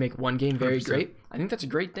off to make one game very 100%. great. I think that's a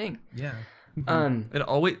great thing. Yeah. It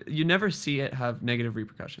always, you never see it have negative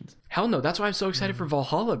repercussions. Hell no, that's why I'm so excited for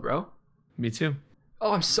Valhalla, bro. Me too.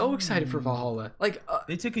 Oh, I'm so excited for Valhalla. Like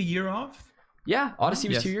They took a year off. yeah, Odyssey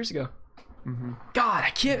was Yes. 2 years ago. God, I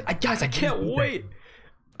can't wait.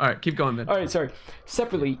 All right, keep going, man. All right, sorry.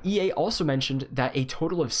 Separately, EA also mentioned that a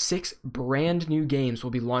total of 6 brand new games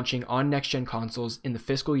will be launching on next-gen consoles in the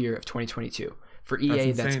fiscal year of 2022. For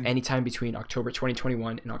EA, that's insane. anytime between October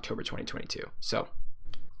 2021 and October 2022. So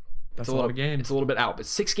That's a lot of games. It's a little bit out, but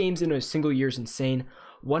 6 games in a single year is insane.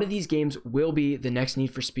 One of these games will be the next Need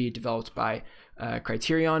for Speed developed by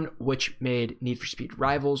Criterion, which made Need for Speed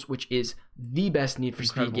Rivals, which is the best Need for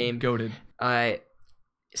Speed game. Goated.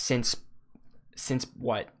 Since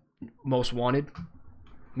what? Most Wanted?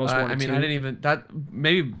 I mean, 2? I didn't even, that,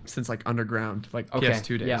 maybe since like Underground, like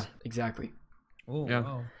PS2 days. Yeah, exactly. Oh, Yeah.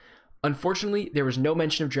 wow. Unfortunately, there was no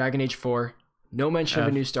mention of Dragon Age 4, no mention of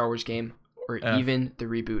a new Star Wars game, or even the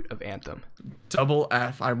reboot of Anthem. Double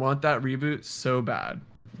F. I want that reboot so bad.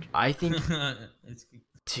 I think, It's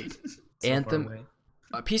dude, so far Anthem,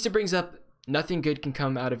 away. Pista brings up nothing good can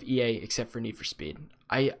come out of EA except for Need for Speed.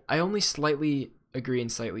 I only slightly agree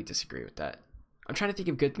and slightly disagree with that. I'm trying to think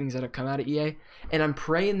of good things that have come out of EA, and I'm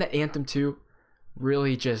praying that Anthem 2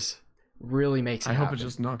 really makes it I happen. hope it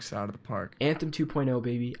just knocks it out of the park. Anthem 2.0,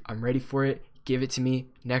 baby. I'm ready for it. Give it to me.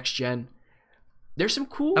 Next gen. There's some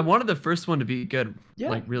cool... I wanted the first one to be good, Yeah.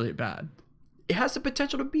 like really bad. It has the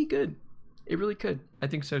potential to be good. It really could. I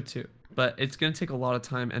think so too. But it's going to take a lot of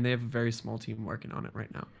time, and they have a very small team working on it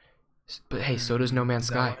right now. But hey, so does No Man's Is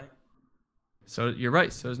that Sky. why? So you're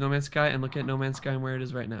right. So is No Man's Sky, and look at No Man's Sky and where it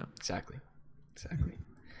is right now. Exactly. Exactly.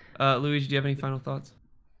 Luigi, do you have any final thoughts?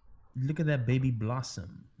 Look at that baby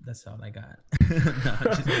blossom. That's all I got. No, I'm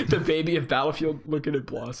just kidding. The baby of Battlefield looking at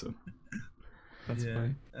blossom. That's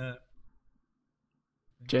funny.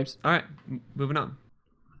 James? All right, moving on.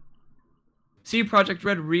 CD Projekt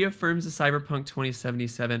Red reaffirms the Cyberpunk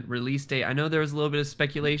 2077 release date. I know there was a little bit of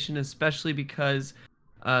speculation, especially because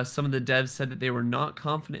some of the devs said that they were not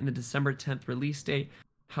confident in the December 10th release date.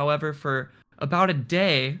 However, for about a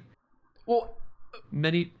day, Well,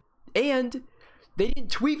 many... and they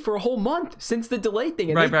didn't tweet for a whole month since the delay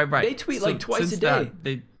thing. And Right. They tweet So like twice since a day.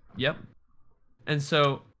 that, Yep. And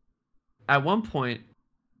so, at one point,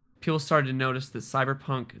 people started to notice that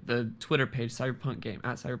Cyberpunk, the Twitter page, Cyberpunk Game,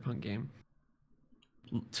 at Cyberpunk Game,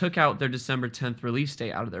 took out their December 10th release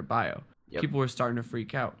date out of their bio. Yep. People were starting to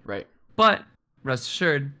freak out. Right. But, rest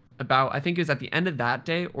assured, I think it was at the end of that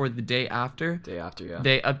day or the day after, Day after, yeah.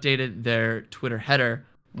 they updated their Twitter header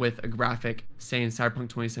with a graphic saying Cyberpunk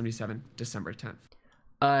 2077, December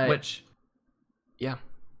 10th. Which... Yeah.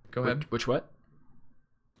 Go ahead. Which what?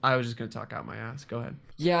 I was just going to talk out my ass. Go ahead.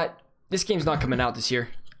 Yeah, this game's not coming out this year.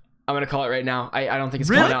 I'm going to call it right now. I don't think it's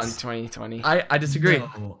Really? coming out in 2020. I disagree.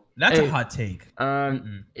 No, that's Hey. a hot take.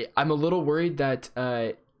 I'm a little worried that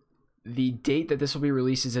the date that this will be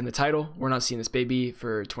released is in the title. We're not seeing this baby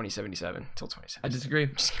for 2077 till 2077. I disagree.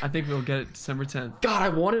 I think we'll get it December 10th. God, I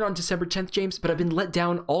want it on December 10th, James, but I've been let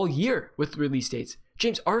down all year with release dates.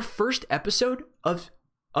 James, our first episode of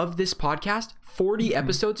of this podcast 40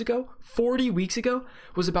 episodes ago, 40 weeks ago,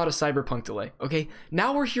 was about a Cyberpunk delay. Okay,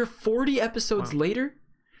 now we're here 40 episodes later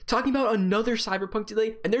talking about another Cyberpunk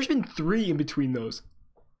delay, and there's been 3 in between those.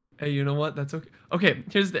 Hey, you know what? That's okay. Okay,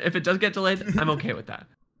 if it does get delayed, I'm okay with that.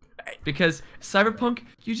 Because Cyberpunk,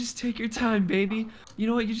 you just take your time, baby. You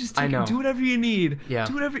know what? You just do whatever you need. Yeah.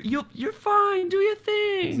 Do whatever. You're fine. Do your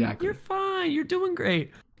thing. Exactly. You're fine. You're doing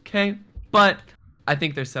great. Okay. But I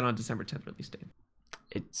think they're set on December 10th release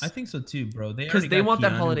date. I think so too, bro. Because they want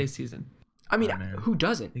that holiday season. I mean, who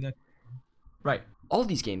doesn't? Right. All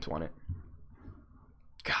these games want it.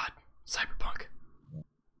 God, Cyberpunk.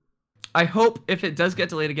 I hope if it does get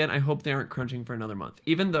delayed again, I hope they aren't crunching for another month.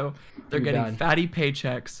 Even though they're getting fatty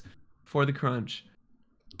paychecks for the crunch.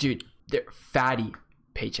 Dude, they're fatty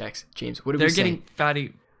paychecks, James. What are we saying? They're getting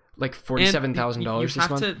fatty. Like $47,000 this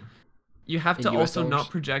month? You have to also not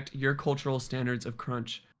project your cultural standards of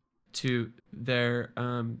crunch to their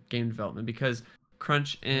game development, because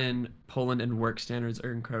crunch in Poland and work standards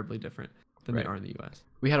are incredibly different than they are in the US.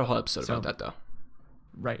 We had a whole episode about that, though.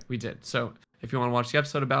 Right, we did. So if you want to watch the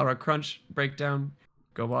episode about our crunch breakdown,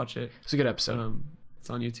 go watch it. It's a good episode. It's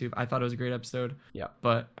on YouTube. I thought it was a great episode. Yeah.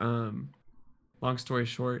 But long story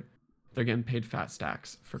short, they're getting paid fat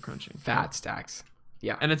stacks for crunching. Fat stacks.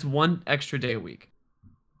 Yeah. And it's 1 extra day a week.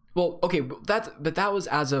 Well, okay, but that was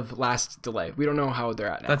as of last delay. We don't know how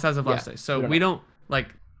they're at now. That's as of last day. So we don't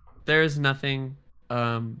like. There is nothing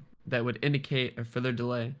that would indicate a further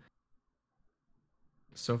delay.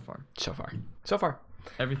 So far.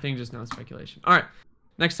 Everything just now is speculation. All right.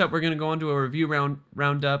 Next up, we're gonna go on to a review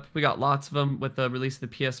roundup. We got lots of them with the release of the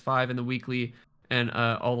PS5 and the weekly, and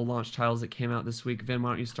all the launch titles that came out this week. Vin, why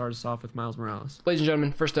don't you start us off with Miles Morales? Ladies and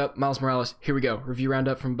gentlemen, first up, Miles Morales. Here we go. Review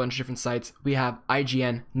roundup from a bunch of different sites. We have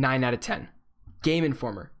IGN, 9 out of 10. Game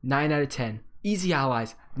Informer, 9 out of 10. Easy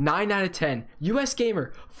Allies, 9 out of 10. US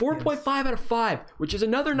Gamer, 4.5 out of 5, which is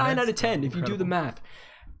another 9 out of 10 if you do the math.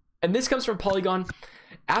 And this comes from Polygon.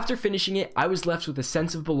 After finishing it, I was left with a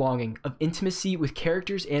sense of belonging, of intimacy with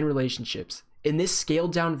characters and relationships. In this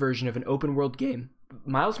scaled-down version of an open-world game,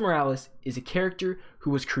 Miles Morales is a character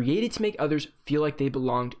who was created to make others feel like they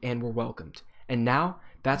belonged and were welcomed. And now,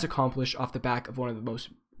 that's accomplished off the back of one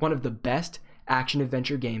of the best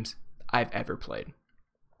action-adventure games I've ever played.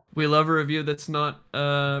 We love a review that's not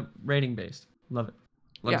rating-based. Love it.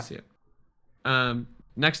 Love to see it.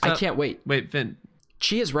 Next up... I can't wait. Wait, Vin.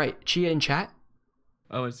 Chia's right. Chia in chat?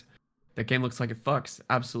 Oh, that game looks like it fucks.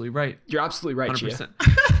 Absolutely right. You're absolutely right, 100%.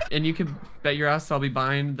 Chia. And you can bet your ass I'll be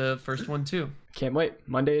buying the first one too. Can't wait.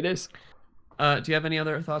 Monday it is. Do you have any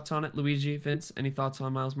other thoughts on it, Luigi, Vince? Any thoughts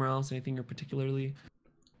on Miles Morales? Anything you're particularly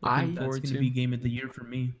looking forward to? That's gonna be game of the year for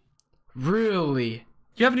me. Really?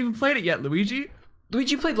 You haven't even played it yet, Luigi?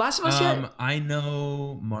 Luigi, you played Last of Us yet? I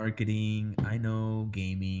know marketing. I know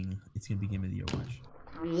gaming. It's gonna be game of the year. Watch.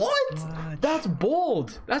 What? That's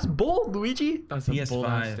bold. That's bold, Luigi. That's a bold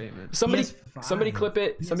statement. Somebody clip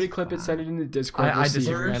it. PS5. Somebody clip it. Send it in the Discord. I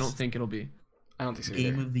disagree. I don't think it'll be. I don't think so.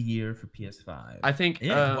 Game of the year for PS5. I think.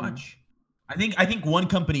 Watch. I think one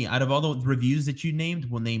company out of all the reviews that you named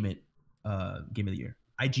will name it game of the year.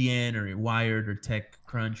 IGN or Wired or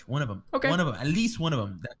TechCrunch. One of them. Okay. One of them. At least one of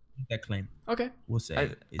them. That claim. Okay. We'll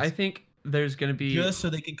say. I think there's gonna be just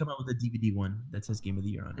so they can come out with a DVD one that says game of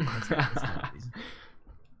the year on it. That's the reason.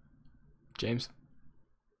 James?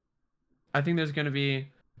 I think there's going to be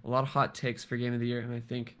a lot of hot takes for Game of the Year, and I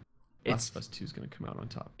think Last of Us 2 is going to come out on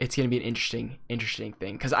top. It's going to be an interesting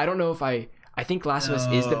thing, because I don't know if I think Last of Us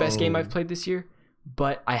is the best game I've played this year,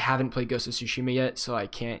 but I haven't played Ghost of Tsushima yet, so I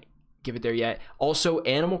can't give it there yet. Also,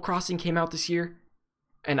 Animal Crossing came out this year,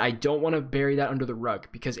 and I don't want to bury that under the rug,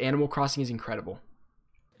 because Animal Crossing is incredible.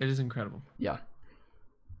 It is incredible. Yeah.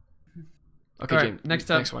 Okay, right, James,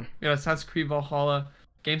 next one. We got Assassin's Creed Valhalla.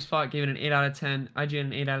 GameSpot gave it an 8 out of 10. IGN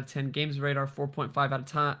an 8 out of 10. Games Radar 4.5 out of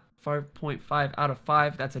 10. 5.5 out of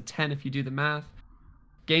 5. That's a 10 if you do the math.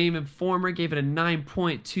 Game Informer gave it a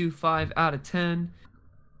 9.25 out of 10.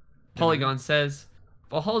 Polygon says,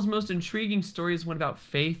 Valhalla's most intriguing story is one about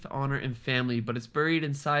faith, honor, and family, but it's buried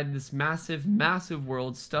inside this massive, massive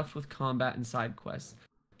world stuffed with combat and side quests.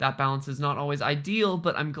 That balance is not always ideal,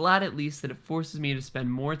 but I'm glad at least that it forces me to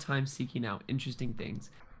spend more time seeking out interesting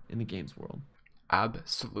things in the game's world.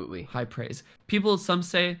 Absolutely. High praise. Some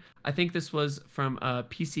say, I think this was from a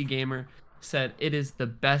PC Gamer, said it is the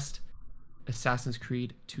best Assassin's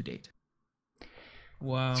Creed to date.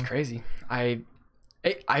 Wow. It's crazy. I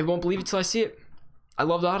won't believe it till I see it. I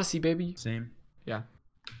loved Odyssey, baby. Same. Yeah.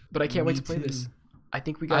 But I can't wait to play this. I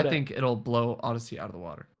think it'll blow Odyssey out of the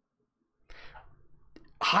water.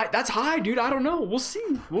 High, that's high, dude. I don't know. We'll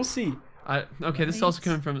see. Okay, this is also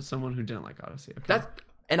coming from someone who didn't like Odyssey. Okay.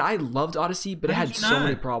 And I loved Odyssey, but it had so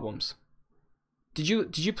many problems. Did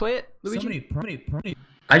you play it, Luigi?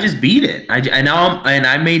 I just beat it.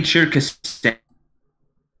 I made sure because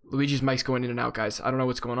Luigi's mic's going in and out, guys. I don't know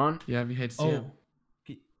what's going on. Yeah, we hate to see it.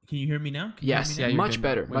 Can you hear me now? Yes, Yeah, much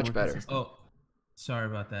better, much better. Oh, sorry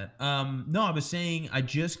about that. No, I was saying I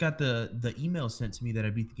just got the email sent to me that I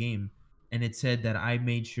beat the game, and it said that I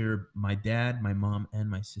made sure my dad, my mom, and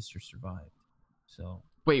my sister survived. So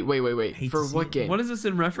wait. For what game? What is this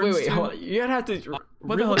in reference Wait, to? hold on. You're gonna have to.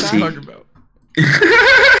 What the hell are Odyssey. you talking about?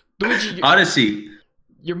 Luigi, Odyssey.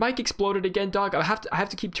 your mic exploded again, dog. I have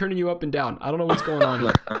to keep turning you up and down. I don't know what's going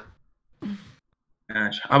on.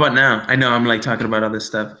 Gosh, how about now? I know I'm like talking about other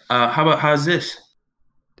stuff. How's this?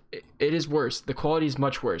 It is worse. The quality is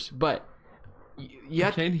much worse, but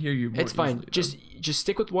I can't hear you. It's fine. Just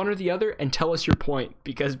stick with one or the other and tell us your point,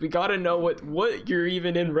 because we gotta know what you're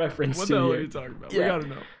even in reference What to. the hell here. are you talking about? Yeah. We gotta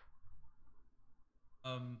know.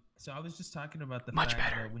 So I was just talking about the Much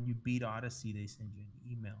fact better. that when you beat Odyssey, they send you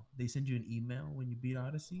an email. They send you an email when you beat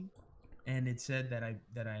Odyssey, and it said that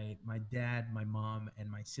my dad, my mom, and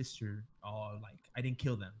my sister all I didn't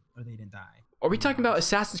kill them or they didn't die. Are we talking about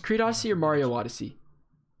Assassin's Creed Odyssey or Mario Odyssey?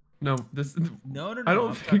 No, this. No. I don't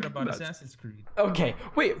I'm think talking about that's- Assassin's Creed. Okay,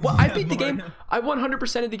 wait. Well, I Yeah, beat the game. Mario. I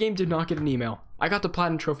 100% of the game. Did not get an email. I got the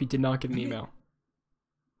platinum trophy. Did not get an email.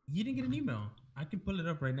 You didn't get an email. I can pull it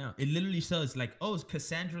up right now. It literally says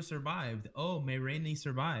Cassandra survived. Oh, Mayrene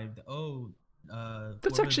survived. Oh,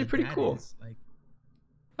 That's whoever actually the pretty dad cool. is.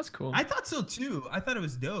 That's cool. I thought so too. I thought it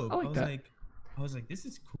was dope. I like that. I was like, this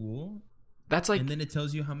is cool. That's like. And then it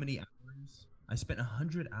tells you how many hours. I spent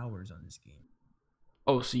 100 hours on this game.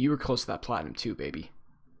 Oh, so you were close to that platinum too, baby.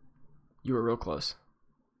 You were real close.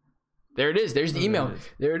 There it is. There's the Oh, email. there it is.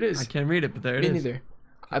 There it is. I can't read it, but there it Me is. neither.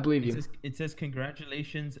 I believe you. It says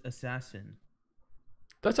congratulations, assassin.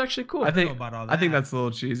 That's actually cool. I think know about all I think that. that's a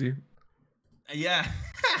little cheesy. Yeah,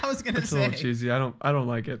 I was gonna It's a say. little cheesy. I don't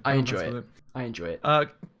like it. I don't enjoy mess with it. I enjoy it.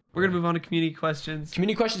 We're gonna move on to community questions.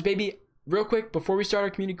 Community questions, baby. Real quick, before we start our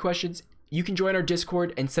community questions, you can join our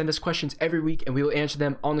Discord and send us questions every week, and we will answer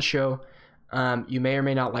them on the show. You may or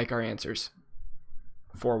may not like our answers.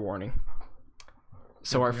 Forewarning.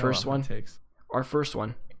 So our first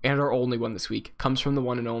one, and our only one this week, comes from the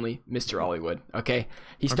one and only Mr. Hollywood. Okay,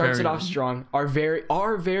 he starts it very off own. strong. Our very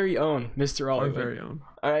own Mr. Our Hollywood. very own.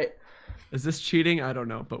 All right, Is this cheating? I don't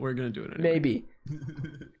know, but we're gonna do it anyway. maybe.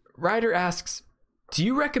 Ryder asks, do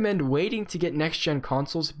you recommend waiting to get next-gen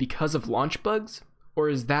consoles because of launch bugs, or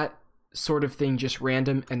is that sort of thing just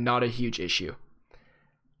random and not a huge issue?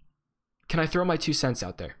 Can I throw my 2 cents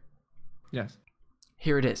out there? Yes.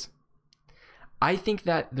 Here it is. I think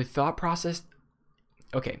that the thought process,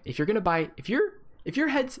 okay, if you're gonna buy, if your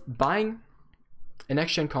head's buying a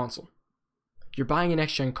next-gen console, you're buying a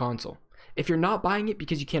next-gen console. If you're not buying it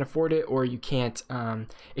because you can't afford it, or you can't,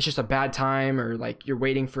 it's just a bad time, or like you're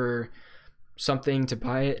waiting for something to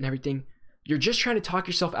buy it and everything, you're just trying to talk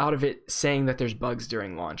yourself out of it, saying that there's bugs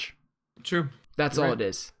during launch. True. That's You're all right. it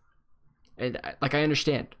is. And like, I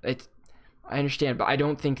understand, but I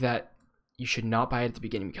don't think that you should not buy it at the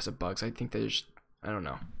beginning because of bugs. I think there's, I don't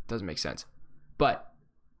know, it doesn't make sense. But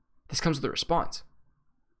this comes with a response.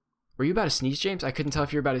 Were you about to sneeze, James? I couldn't tell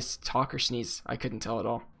if you were about to talk or sneeze. I couldn't tell at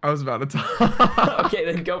all. I was about to talk. Okay,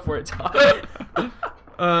 then go for it, talk.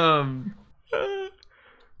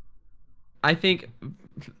 I think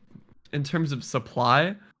in terms of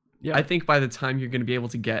supply, Yeah. I think by the time you're going to be able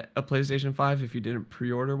to get a PlayStation 5 if you didn't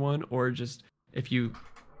pre-order one, or just if you're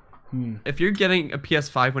getting a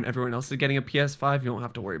PS5 when everyone else is getting a PS5, you don't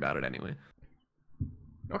have to worry about it anyway.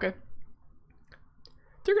 Okay.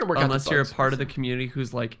 They're gonna work out the Unless you're a bugs. part of the community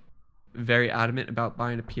who's like very adamant about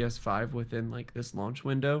buying a PS5 within like this launch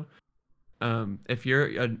window. If you're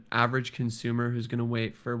an average consumer who's gonna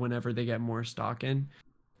wait for whenever they get more stock in,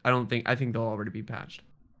 I think they'll already be patched.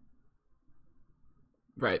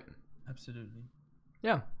 Right. Absolutely.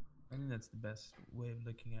 Yeah. I think that's the best way of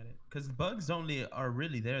looking at it. Because bugs only are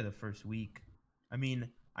really there the first week. I mean,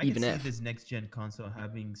 I Even can if. see this next gen console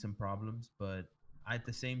having some problems, but at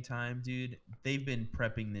the same time, dude, they've been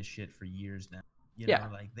prepping this shit for years now. You Yeah.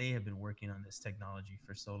 know, like they have been working on this technology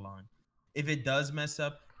for so long. If it does mess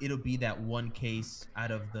up, it'll be that one case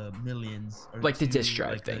out of the millions. Or Like the two, disk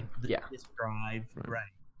drive like thing. The Yeah. disk drive. Right.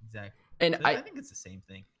 Right. Exactly. And So I think it's the same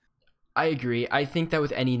thing. I agree. I think that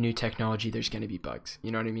with any new technology, there's going to be bugs.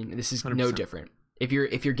 You know what I mean? This is no 100%. different. If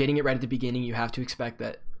you're getting it right at the beginning, you have to expect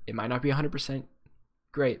that it might not be 100%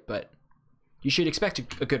 great, but you should expect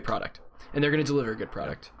a good product, and they're going to deliver a good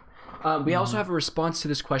product. We also have a response to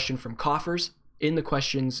this question from Coffers in the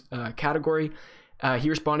questions category. He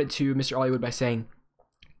responded to Mr. Hollywood by saying,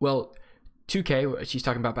 well, 2K, she's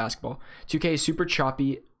talking about basketball. 2K is super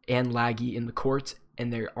choppy and laggy in the courts,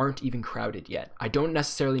 and they aren't even crowded yet. I don't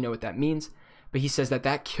necessarily know what that means, but he says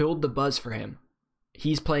that killed the buzz for him.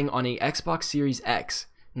 He's playing on a Xbox Series X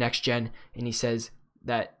next gen, and he says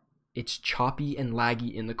that it's choppy and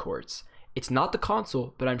laggy in the courts. It's not the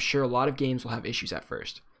console, but I'm sure a lot of games will have issues at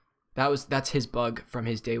first. That's his bug from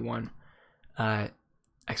his day one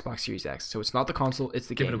Xbox Series X. So it's not the console, it's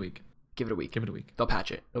the game. Give it a week. Give it a week. Give it a week. They'll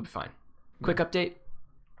patch it. It'll be fine. Quick update.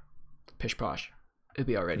 Pish posh. It'll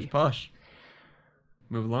be already. Pish posh.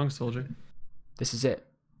 Move along, soldier. This is it.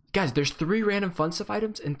 Guys, there's 3 random fun stuff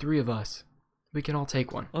items and 3 of us. We can all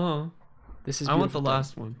take one. Oh. This is I want the beautiful.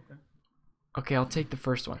 last one. Okay, I'll take the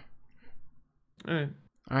first one. All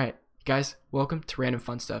right. Guys, welcome to Random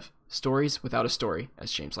Fun Stuff. Stories without a story,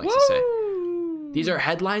 as James likes to say. These are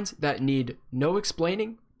headlines that need no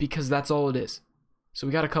explaining because that's all it is. So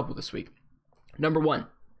we got a couple this week. Number 1.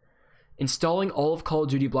 Installing all of Call of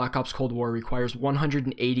Duty Black Ops Cold War requires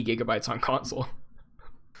 180 gigabytes on console.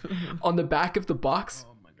 On the back of the box,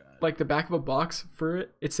 like the back of a box for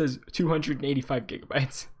it, it says 285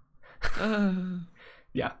 gigabytes.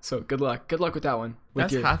 Yeah, so good luck. Good luck with that one.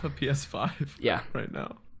 That's half a PS5 yeah. right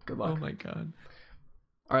now. Good luck. Oh my god.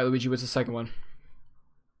 All right, Luigi, what's the second one?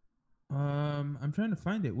 I'm trying to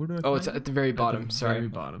find it. Where do I? Oh, it's at the very bottom. Sorry. Very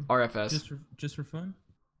bottom. RFS. Just for fun.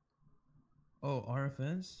 Oh,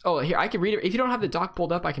 RFS. Oh, here I can read it. If you don't have the doc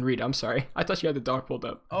pulled up, I can read it. I'm sorry. I thought you had the doc pulled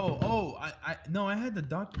up. No, I had the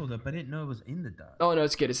doc pulled up. I didn't know it was in the doc. Oh no,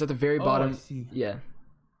 it's good. It's at the very bottom. I see. Yeah.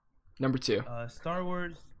 Number 2. Star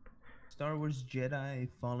Wars Jedi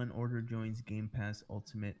Fallen Order joins Game Pass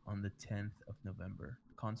Ultimate on the 10th of November.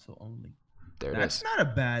 Console only. That's not a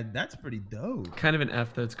bad. That's pretty dope. Kind of an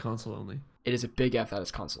F that it's console only. It is a big F that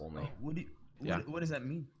is console only. What does that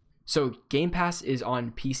mean? So Game Pass is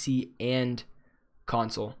on PC and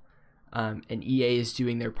console, and EA is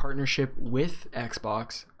doing their partnership with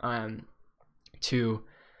Xbox to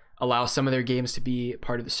allow some of their games to be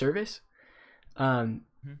part of the service.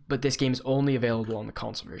 But this game is only available on the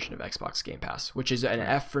console version of Xbox Game Pass, which is an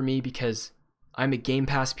F for me because I'm a Game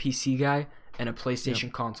Pass PC guy and a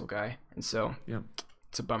PlayStation console guy, and so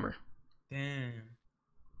it's a bummer. Damn.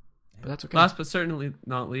 But that's okay. Last but certainly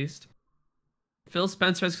not least, Phil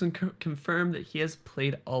Spencer has confirmed that he has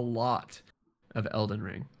played a lot of Elden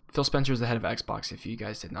Ring. Phil Spencer is the head of Xbox, if you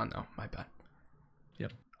guys did not know. My bad.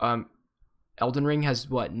 Yep. Elden Ring has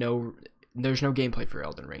what? There's no gameplay for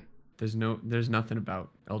Elden Ring. There's nothing about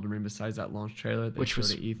Elden Ring besides that launch trailer that which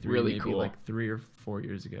was at E3 really maybe cool, like 3 or 4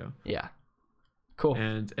 years ago. Yeah. Cool.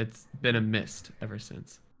 And it's been a mist ever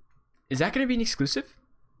since. Is that going to be an exclusive?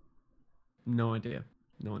 No idea.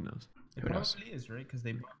 No one knows. It probably is, right? Because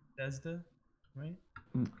they bought Bethesda, right?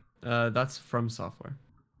 That's From Software,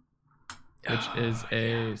 which is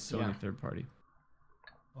a Sony third party.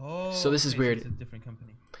 Oh. So this is weird. It's a different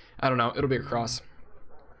company. I don't know. It'll be a cross.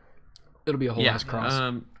 It'll be a whole ass cross.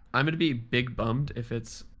 I'm gonna be big bummed if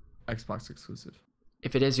it's Xbox exclusive.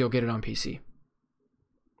 If it is, you'll get it on PC.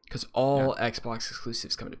 Because all Xbox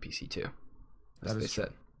exclusives come to PC too. That's what they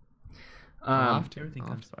said. Everything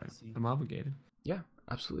comes to PC. I'm obligated. Yeah,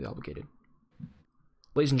 absolutely obligated.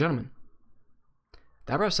 Ladies and gentlemen,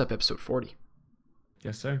 that wraps up episode 40.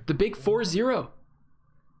 Yes, sir. The big 4-0.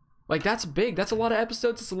 Like, that's big. That's a lot of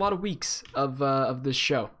episodes. It's a lot of weeks of this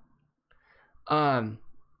show.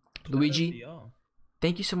 Luigi,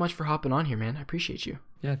 thank you so much for hopping on here, man. I appreciate you.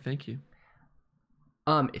 Yeah, thank you.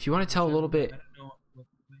 If you want to tell a little bit,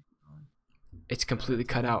 it's completely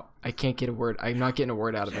cut out. I can't get a word. I'm not getting a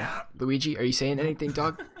word out of him. Luigi, are you saying anything,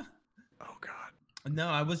 dog? Oh God. No,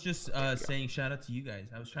 I was just saying shout out to you guys.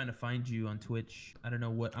 I was trying to find you on Twitch. I don't know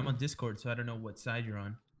what. I'm on Discord, so I don't know what side you're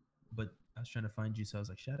on. But I was trying to find you, so I was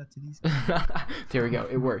like, shout out to these guys. There we go.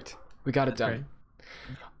 It worked. We got it done.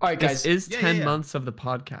 Great. All right, guys. This is 10 months of the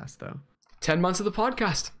podcast, though. 10 months of the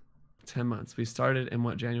podcast. 10 months. We started in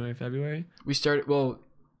what, January, February? We started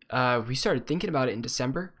thinking about it in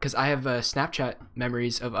December because I have Snapchat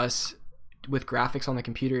memories of us with graphics on the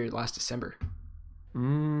computer last December.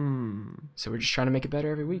 So we're just trying to make it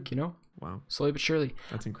better every week, you know? Wow. Slowly but surely.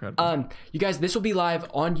 That's incredible. You guys, this will be live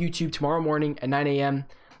on YouTube tomorrow morning at 9 a.m.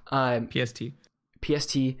 PST.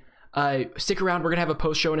 Stick around. We're going to have a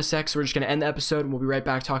post show in a sec, so we're just going to end the episode and we'll be right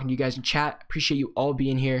back talking to you guys in chat. Appreciate you all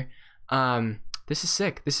being here. This is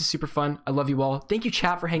sick. This is super fun. I love you all. Thank you,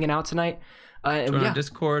 chat, for hanging out tonight. Join our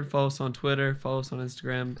Discord, follow us on Twitter, follow us on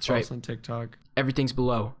Instagram, follow us on TikTok. Everything's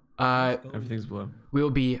below. Everything's below.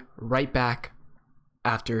 We'll be right back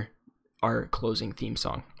after our closing theme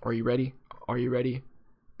song. Are you ready? Are you ready?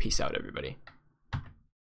 Peace out, everybody.